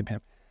 welcome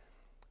him.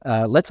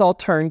 Let's all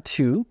turn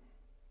to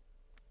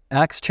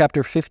Acts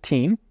chapter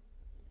 15.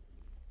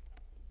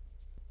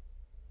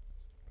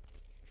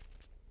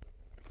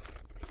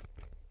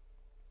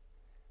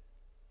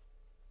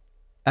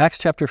 Acts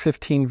chapter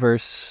 15,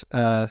 verse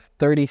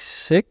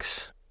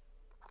 36.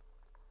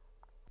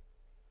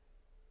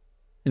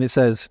 And it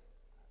says,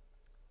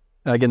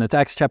 again, that's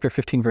Acts chapter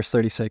 15, verse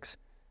 36.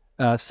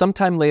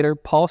 Sometime later,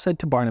 Paul said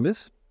to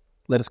Barnabas,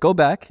 let us go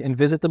back and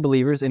visit the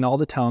believers in all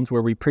the towns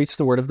where we preach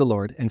the word of the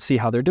Lord and see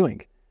how they're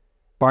doing.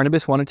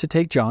 Barnabas wanted to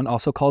take John,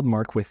 also called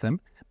Mark, with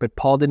them, but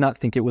Paul did not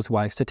think it was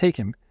wise to take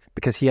him,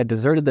 because he had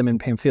deserted them in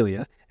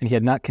Pamphylia, and he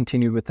had not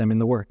continued with them in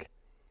the work.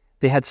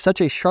 They had such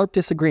a sharp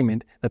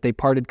disagreement that they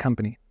parted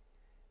company.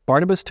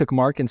 Barnabas took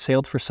Mark and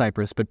sailed for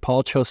Cyprus, but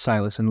Paul chose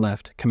Silas and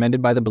left,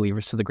 commended by the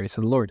believers to the grace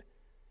of the Lord.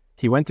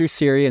 He went through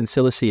Syria and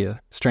Cilicia,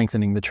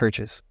 strengthening the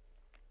churches.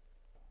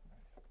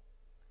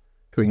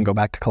 We can go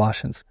back to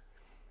Colossians.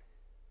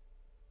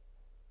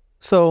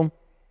 So,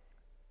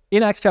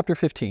 in Acts chapter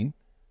 15,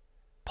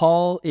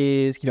 Paul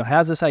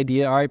has this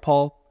idea. All right,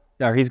 Paul,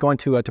 or he's going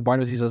to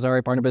Barnabas. He says, all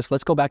right, Barnabas,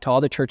 let's go back to all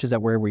the churches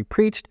where we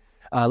preached.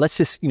 Let's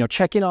just,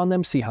 check in on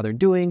them, see how they're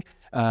doing.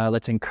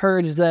 Let's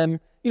encourage them,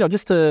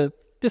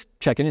 just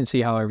check in and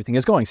see how everything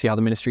is going, see how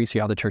the ministry, see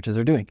how the churches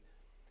are doing.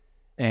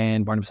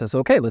 And Barnabas says,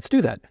 okay, let's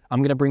do that.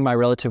 I'm going to bring my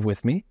relative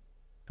with me.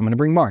 I'm going to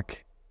bring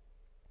Mark.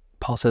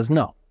 Paul says,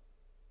 no,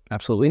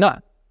 absolutely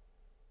not.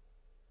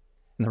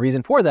 And the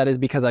reason for that is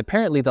because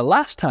apparently the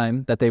last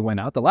time that they went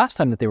out, the last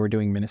time that they were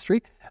doing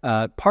ministry,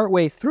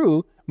 partway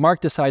through,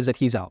 Mark decides that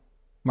he's out.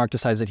 Mark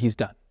decides that he's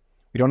done.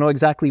 We don't know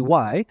exactly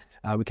why.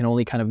 We can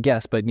only kind of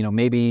guess, but,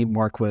 maybe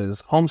Mark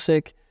was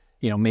homesick.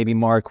 Maybe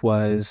Mark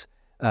was,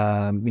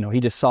 he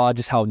just saw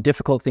just how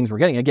difficult things were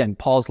getting. Again,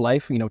 Paul's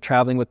life,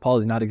 traveling with Paul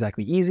is not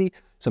exactly easy.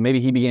 So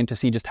maybe he began to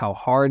see just how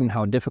hard and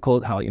how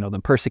difficult, how, the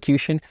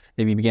persecution.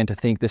 Maybe he began to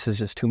think this is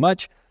just too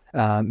much.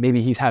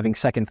 Maybe he's having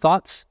second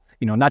thoughts,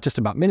 not just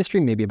about ministry,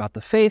 maybe about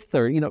the faith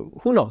or,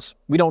 who knows?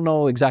 We don't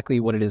know exactly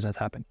what it is that's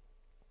happened.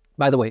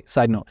 By the way,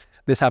 side note,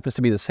 this happens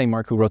to be the same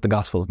Mark who wrote the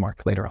Gospel of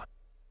Mark later on.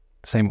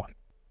 Same one.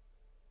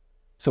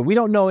 So we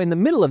don't know in the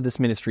middle of this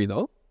ministry,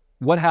 though,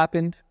 what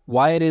happened,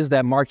 why it is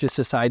that Mark just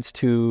decides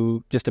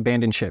to just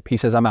abandon ship. He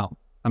says, I'm out.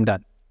 I'm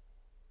done.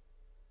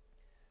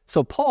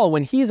 So Paul,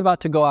 when he's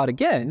about to go out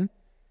again,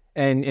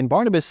 and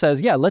Barnabas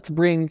says, yeah, let's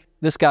bring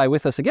this guy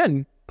with us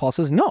again, Paul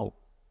says, no.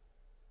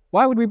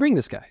 Why would we bring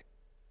this guy?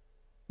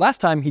 Last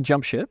time he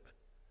jumped ship.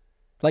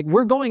 Like,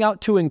 we're going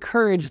out to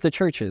encourage the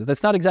churches.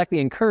 That's not exactly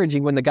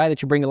encouraging when the guy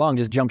that you bring along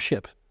just jumps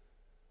ship.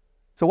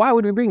 So why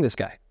would we bring this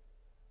guy?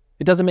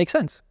 It doesn't make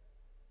sense.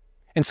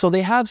 And so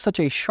they have such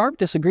a sharp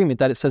disagreement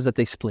that it says that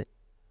they split.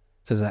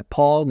 It says that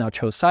Paul now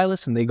chose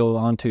Silas and they go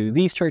on to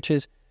these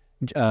churches.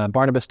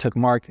 Barnabas took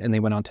Mark and they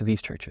went on to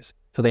these churches.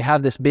 So they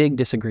have this big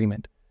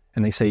disagreement.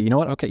 And they say, you know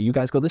what? Okay, you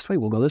guys go this way,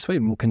 we'll go this way,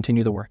 and we'll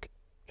continue the work.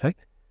 Okay?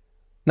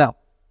 Now,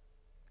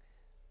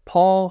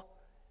 Paul,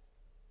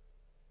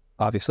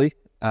 obviously,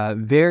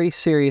 very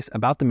serious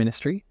about the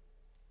ministry,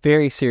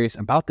 very serious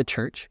about the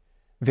church,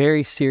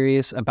 very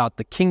serious about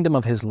the kingdom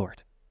of his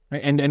Lord.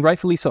 Right? And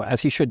rightfully so,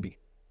 as he should be.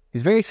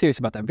 He's very serious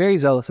about that, very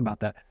zealous about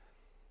that.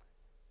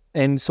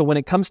 And so when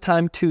it comes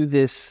time to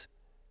this,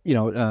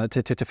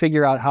 to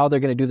figure out how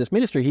they're going to do this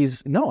ministry,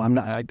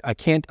 I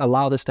can't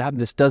allow this to happen.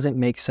 This doesn't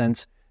make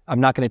sense. I'm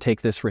not going to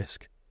take this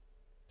risk.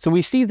 So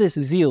we see this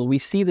zeal, we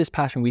see this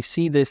passion, we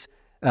see this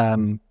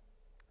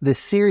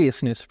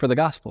seriousness for the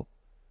gospel.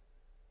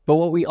 But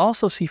what we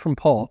also see from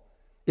Paul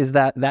is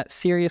that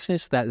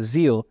seriousness, that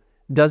zeal,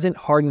 doesn't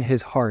harden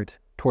his heart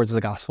towards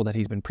the gospel that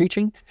he's been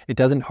preaching. It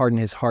doesn't harden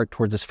his heart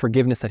towards this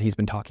forgiveness that he's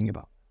been talking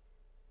about.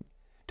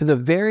 To the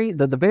very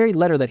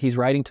letter that he's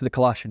writing to the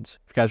Colossians,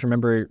 if you guys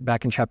remember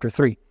back in chapter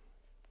 3,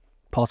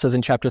 Paul says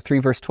in chapter 3,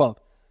 verse 12,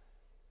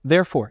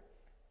 therefore,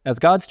 As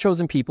God's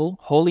chosen people,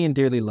 holy and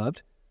dearly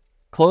loved,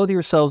 clothe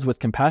yourselves with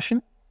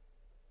compassion,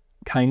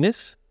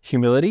 kindness,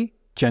 humility,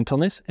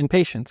 gentleness, and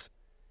patience.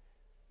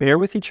 Bear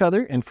with each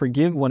other and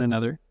forgive one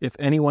another if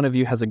any one of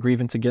you has a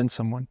grievance against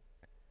someone.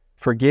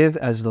 Forgive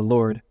as the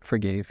Lord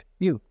forgave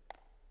you.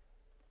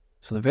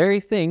 So the very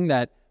thing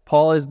that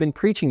Paul has been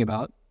preaching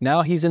about,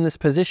 now he's in this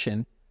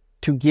position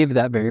to give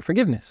that very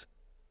forgiveness.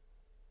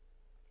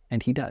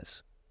 And he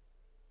does.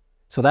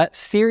 So that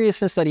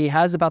seriousness that he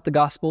has about the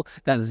gospel,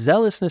 that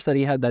zealousness that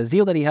he had, that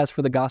zeal that he has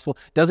for the gospel,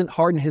 doesn't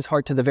harden his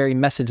heart to the very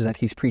message that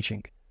he's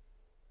preaching.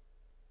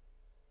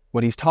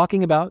 What he's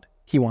talking about,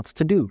 he wants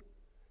to do.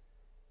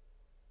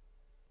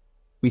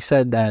 We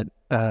said that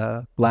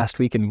last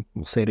week, and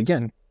we'll say it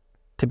again.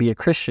 To be a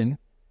Christian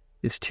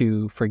is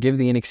to forgive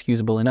the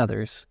inexcusable in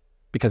others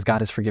because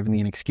God has forgiven the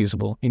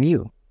inexcusable in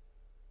you.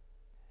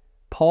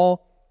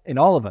 Paul, and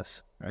all of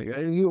us,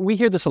 right, we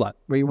hear this a lot.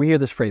 We hear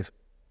this phrase,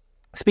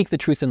 speak the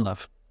truth in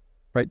love,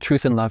 right?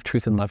 Truth in love,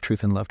 truth in love,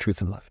 truth in love,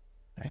 truth in love.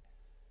 Right?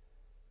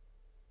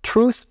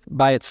 Truth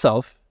by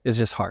itself is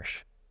just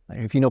harsh. Like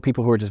if you know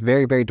people who are just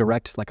very, very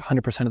direct, like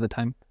 100% of the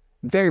time,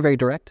 very, very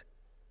direct,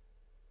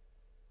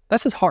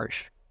 that's just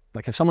harsh.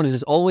 Like if someone is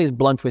just always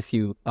blunt with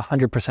you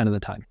 100% of the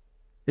time,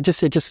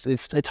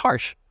 it's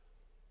harsh.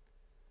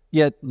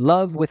 Yet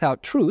love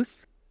without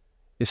truth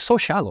is so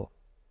shallow.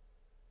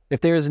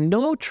 If there is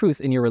no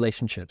truth in your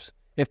relationships,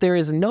 if there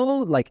is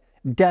no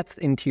depth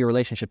into your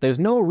relationship, there's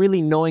no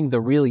really knowing the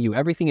real you,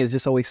 everything is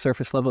just always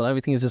surface level,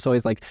 everything is just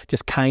always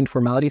just kind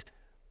formalities,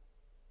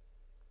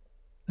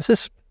 this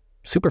is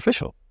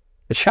superficial.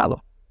 It's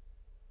shallow.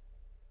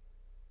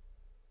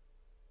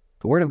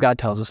 The Word of God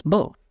tells us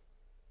both.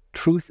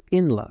 Truth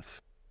in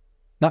love.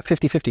 Not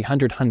 50-50,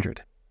 100-100.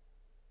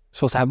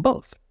 Supposed to have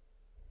both.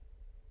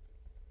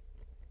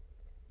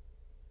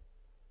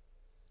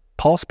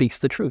 Paul speaks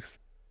the truth.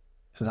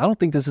 He says, I don't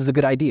think this is a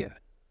good idea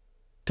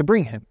to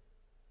bring him.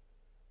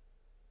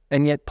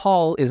 And yet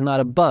Paul is not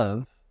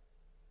above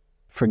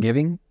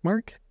forgiving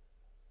Mark,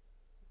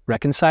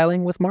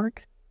 reconciling with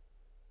Mark.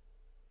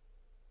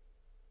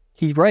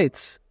 He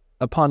writes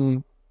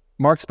upon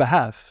Mark's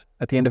behalf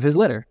at the end of his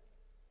letter.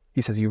 He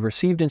says, you've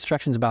received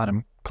instructions about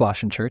him,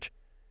 Colossian church.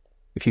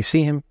 If you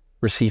see him,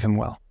 receive him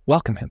well.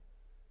 Welcome him.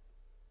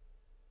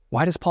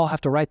 Why does Paul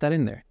have to write that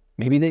in there?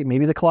 Maybe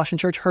the Colossian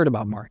church heard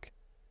about Mark.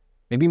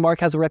 Maybe Mark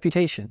has a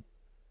reputation.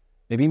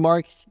 Maybe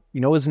Mark,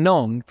 is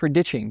known for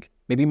ditching.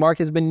 Maybe Mark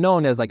has been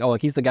known as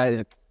he's the guy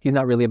that he's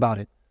not really about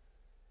it.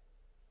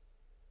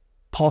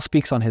 Paul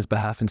speaks on his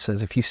behalf and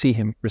says, if you see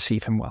him,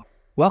 receive him well.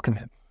 Welcome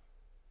him.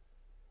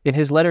 In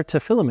his letter to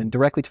Philemon,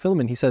 directly to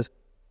Philemon, he says,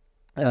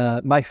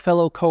 my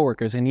fellow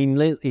co-workers, and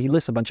he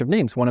lists a bunch of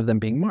names, one of them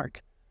being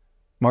Mark.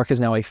 Mark is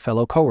now a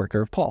fellow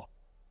co-worker of Paul.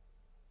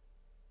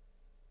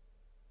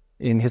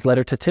 In his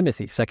letter to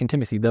Timothy, 2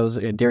 Timothy, those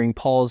during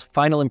Paul's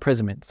final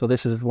imprisonment. So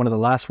this is one of the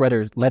last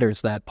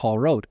letters that Paul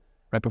wrote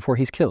right before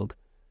he's killed.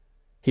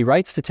 He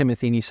writes to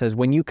Timothy and he says,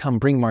 when you come,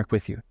 bring Mark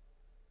with you.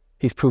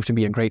 He's proved to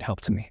be a great help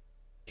to me.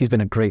 He's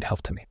been a great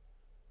help to me.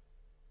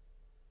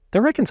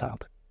 They're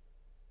reconciled.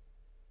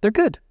 They're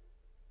good.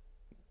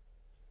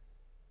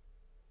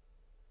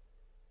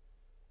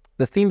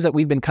 The themes that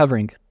we've been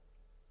covering,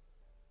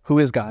 who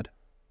is God?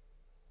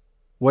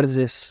 What is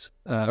this,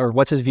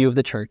 what's his view of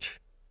the church?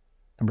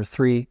 Number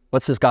 3,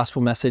 what's this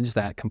gospel message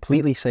that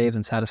completely saves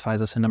and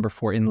satisfies us? And number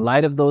 4, in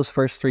light of those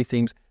first 3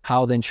 themes,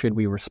 how then should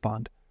we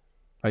respond?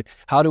 Right?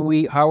 How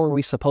are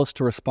we supposed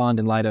to respond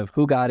in light of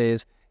who God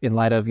is, in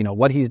light of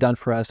what he's done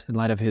for us, in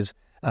light of his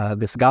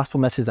this gospel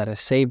message that has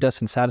saved us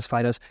and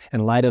satisfied us,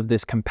 in light of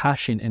this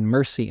compassion and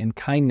mercy and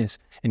kindness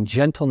and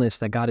gentleness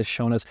that God has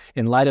shown us,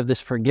 in light of this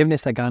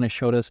forgiveness that God has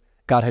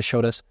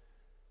showed us,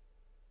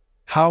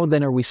 how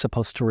then are we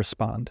supposed to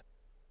respond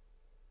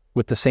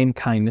with the same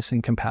kindness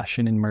and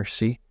compassion and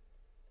mercy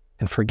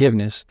and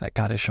forgiveness that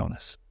God has shown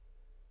us?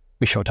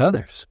 We show to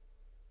others.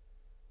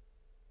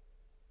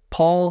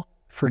 Paul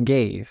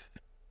forgave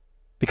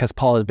because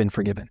Paul has been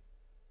forgiven.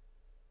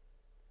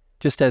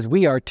 Just as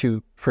we are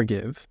to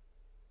forgive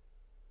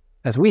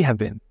as we have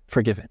been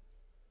forgiven.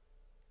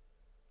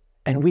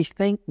 And we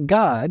thank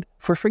God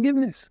for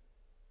forgiveness.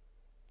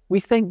 We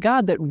thank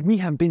God that we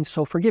have been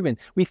so forgiven.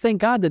 We thank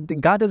God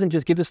that God doesn't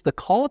just give us the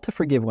call to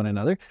forgive one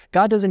another.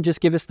 God doesn't just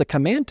give us the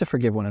command to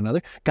forgive one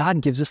another. God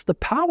gives us the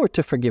power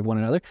to forgive one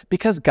another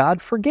because God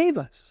forgave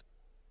us.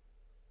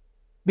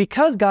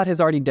 Because God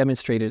has already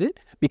demonstrated it,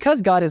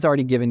 because God has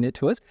already given it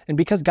to us, and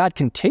because God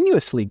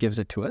continuously gives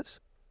it to us,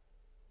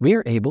 we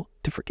are able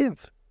to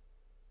forgive.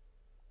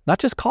 Not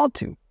just called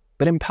to,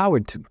 but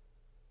empowered to.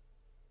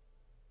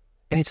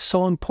 And it's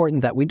so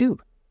important that we do.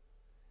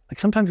 Like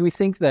sometimes we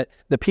think that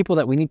the people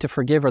that we need to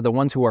forgive are the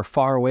ones who are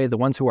far away, the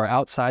ones who are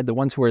outside, the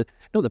ones who are...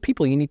 No, the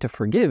people you need to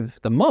forgive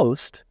the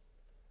most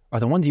are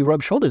the ones you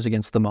rub shoulders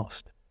against the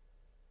most.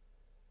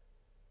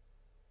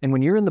 And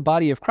when you're in the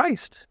body of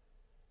Christ,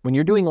 when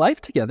you're doing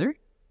life together,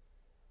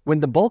 when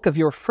the bulk of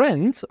your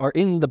friends are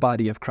in the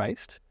body of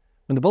Christ,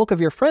 when the bulk of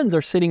your friends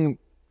are sitting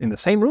in the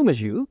same room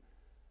as you,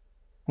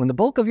 when the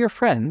bulk of your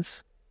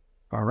friends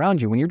are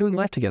around you when you're doing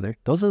life together,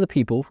 those are the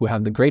people who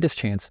have the greatest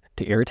chance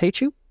to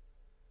irritate you,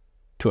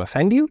 to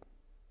offend you.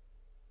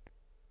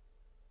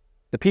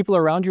 The people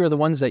around you are the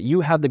ones that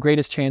you have the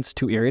greatest chance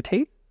to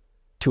irritate,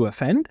 to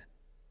offend.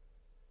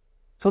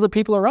 So the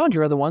people around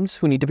you are the ones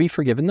who need to be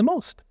forgiven the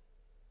most.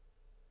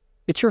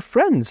 It's your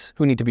friends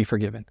who need to be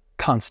forgiven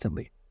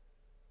constantly.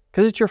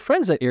 Because it's your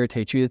friends that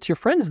irritate you. It's your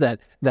friends that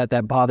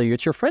bother you.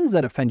 It's your friends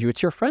that offend you.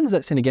 It's your friends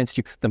that sin against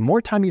you. The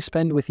more time you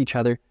spend with each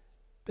other,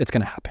 it's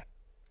going to happen.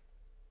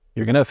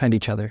 You're going to offend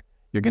each other.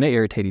 You're going to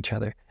irritate each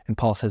other. And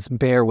Paul says,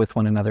 bear with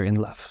one another in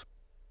love.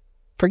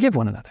 Forgive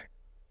one another.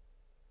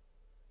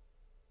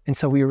 And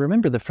so we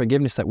remember the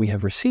forgiveness that we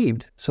have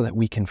received so that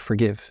we can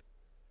forgive.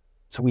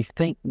 So we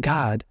thank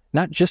God,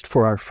 not just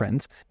for our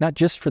friends, not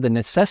just for the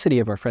necessity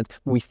of our friends,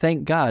 we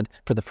thank God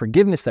for the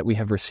forgiveness that we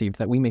have received,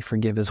 that we may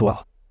forgive as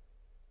well.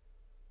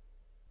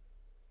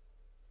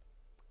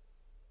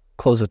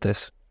 Close with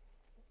this.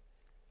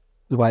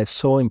 This is why it's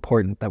so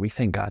important that we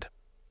thank God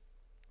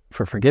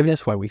for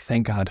forgiveness, why we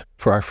thank God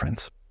for our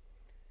friends.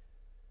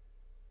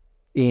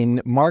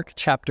 In Mark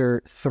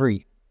chapter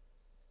 3,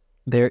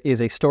 there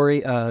is a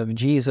story of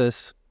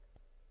Jesus.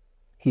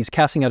 He's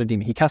casting out a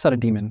demon. He casts out a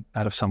demon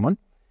out of someone,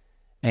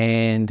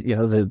 and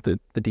the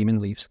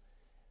demon leaves.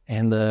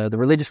 And the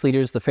religious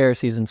leaders, the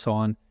Pharisees and so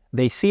on,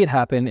 they see it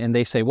happen and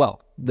they say,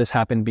 well, this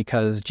happened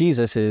because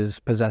Jesus is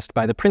possessed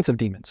by the prince of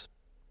demons.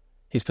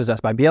 He's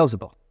possessed by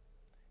Beelzebul.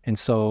 And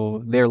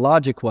so their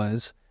logic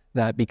was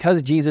that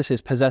because Jesus is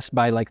possessed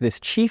by like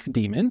this chief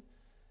demon,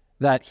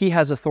 that he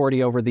has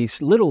authority over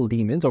these little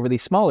demons, over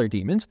these smaller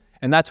demons,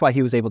 and that's why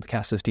he was able to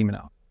cast this demon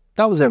out.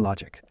 That was their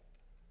logic.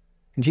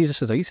 And Jesus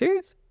says, are you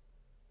serious?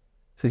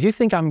 He says, you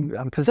think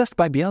I'm possessed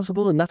by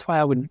Beelzebul, and that's why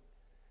I would...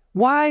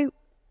 Why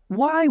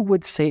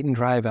would Satan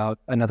drive out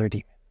another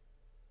demon?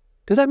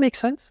 Does that make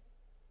sense?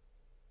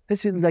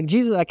 It's like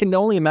Jesus, I can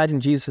only imagine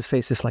Jesus'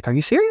 face is like, are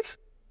you serious?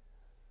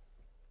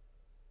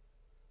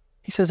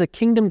 He says, a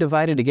kingdom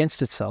divided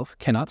against itself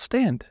cannot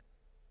stand.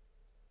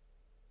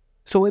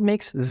 So it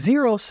makes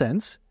zero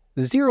sense,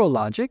 zero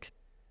logic,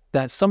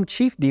 that some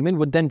chief demon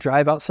would then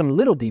drive out some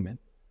little demon.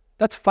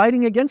 That's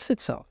fighting against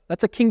itself.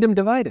 That's a kingdom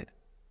divided.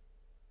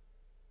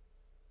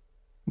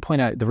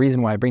 Point out the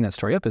reason why I bring that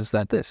story up is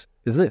that this.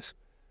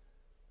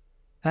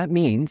 That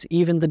means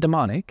even the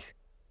demonic,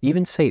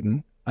 even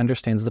Satan,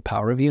 understands the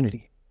power of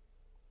unity.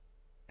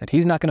 That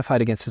he's not going to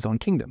fight against his own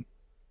kingdom.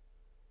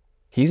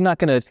 He's not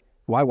going to...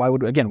 Why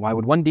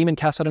would one demon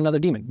cast out another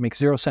demon? It makes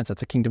zero sense.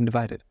 That's a kingdom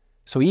divided.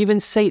 So even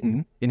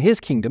Satan, in his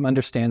kingdom,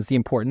 understands the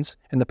importance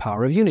and the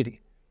power of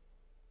unity.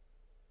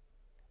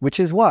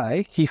 Which is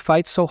why he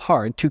fights so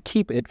hard to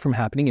keep it from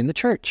happening in the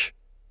church.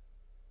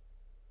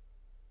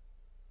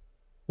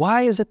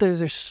 Why is it that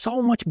there's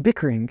so much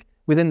bickering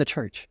within the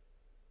church?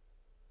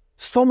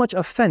 So much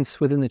offense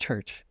within the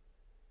church?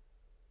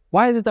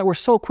 Why is it that we're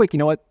so quick? You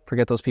know what?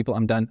 Forget those people.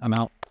 I'm done. I'm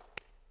out.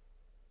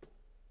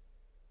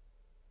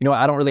 You know what?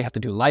 I don't really have to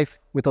do life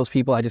with those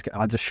people.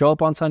 I'll just show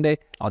up on Sunday.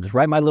 I'll just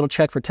write my little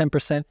check for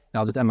 10%,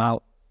 and I'm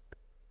out.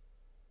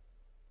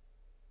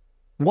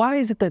 Why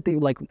is it that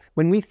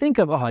when we think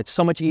of, it's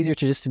so much easier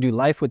to do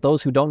life with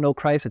those who don't know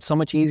Christ, it's so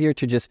much easier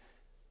to just,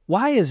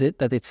 why is it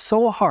that it's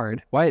so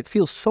hard, why it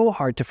feels so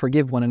hard to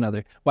forgive one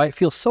another, why it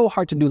feels so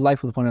hard to do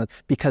life with one another?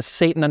 Because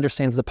Satan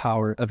understands the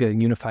power of a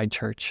unified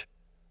church,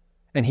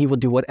 and he will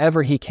do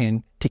whatever he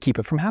can to keep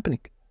it from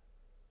happening.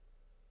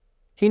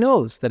 He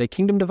knows that a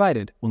kingdom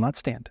divided will not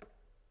stand.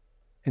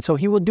 And so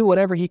he will do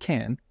whatever he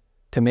can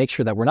to make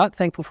sure that we're not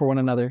thankful for one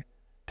another,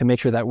 to make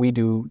sure that we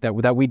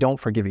don't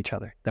forgive each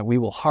other, that we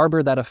will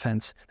harbor that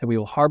offense, that we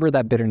will harbor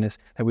that bitterness,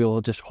 that we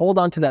will just hold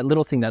on to that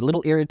little thing, that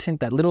little irritant,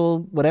 that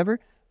little whatever.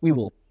 We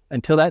will,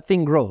 until that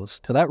thing grows,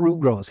 till that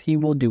root grows, he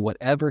will do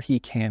whatever he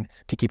can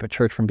to keep a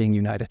church from being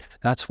united.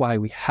 That's why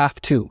we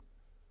have to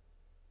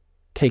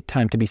take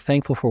time to be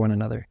thankful for one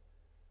another.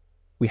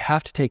 We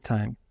have to take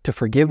time to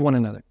forgive one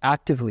another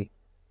actively,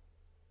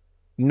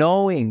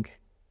 knowing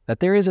that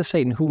there is a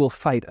Satan who will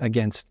fight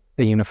against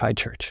the unified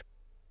church.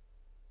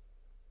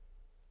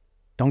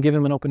 Don't give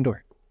him an open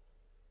door.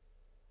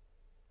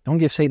 Don't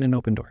give Satan an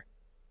open door.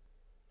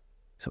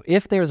 So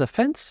if there's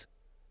offense,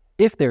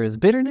 if there is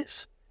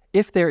bitterness,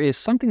 if there is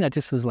something that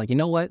just is like, you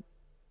know what?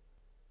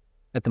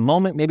 At the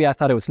moment, maybe I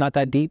thought it was not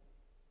that deep,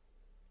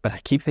 but I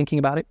keep thinking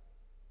about it,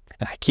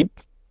 and I keep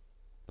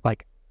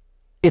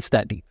it's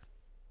that deep.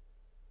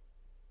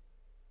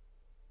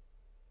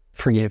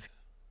 Forgive.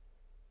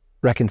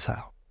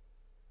 Reconcile.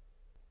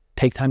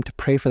 Take time to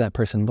pray for that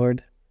person.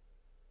 Lord,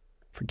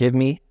 forgive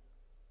me,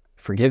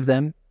 forgive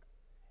them,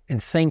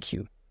 and thank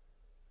you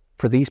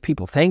for these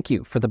people. Thank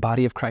you for the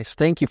body of Christ.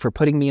 Thank you for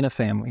putting me in a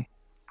family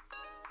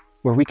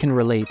where we can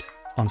relate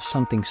on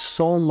something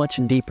so much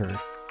deeper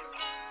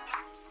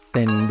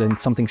than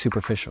something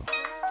superficial.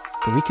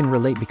 That we can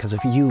relate because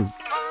of you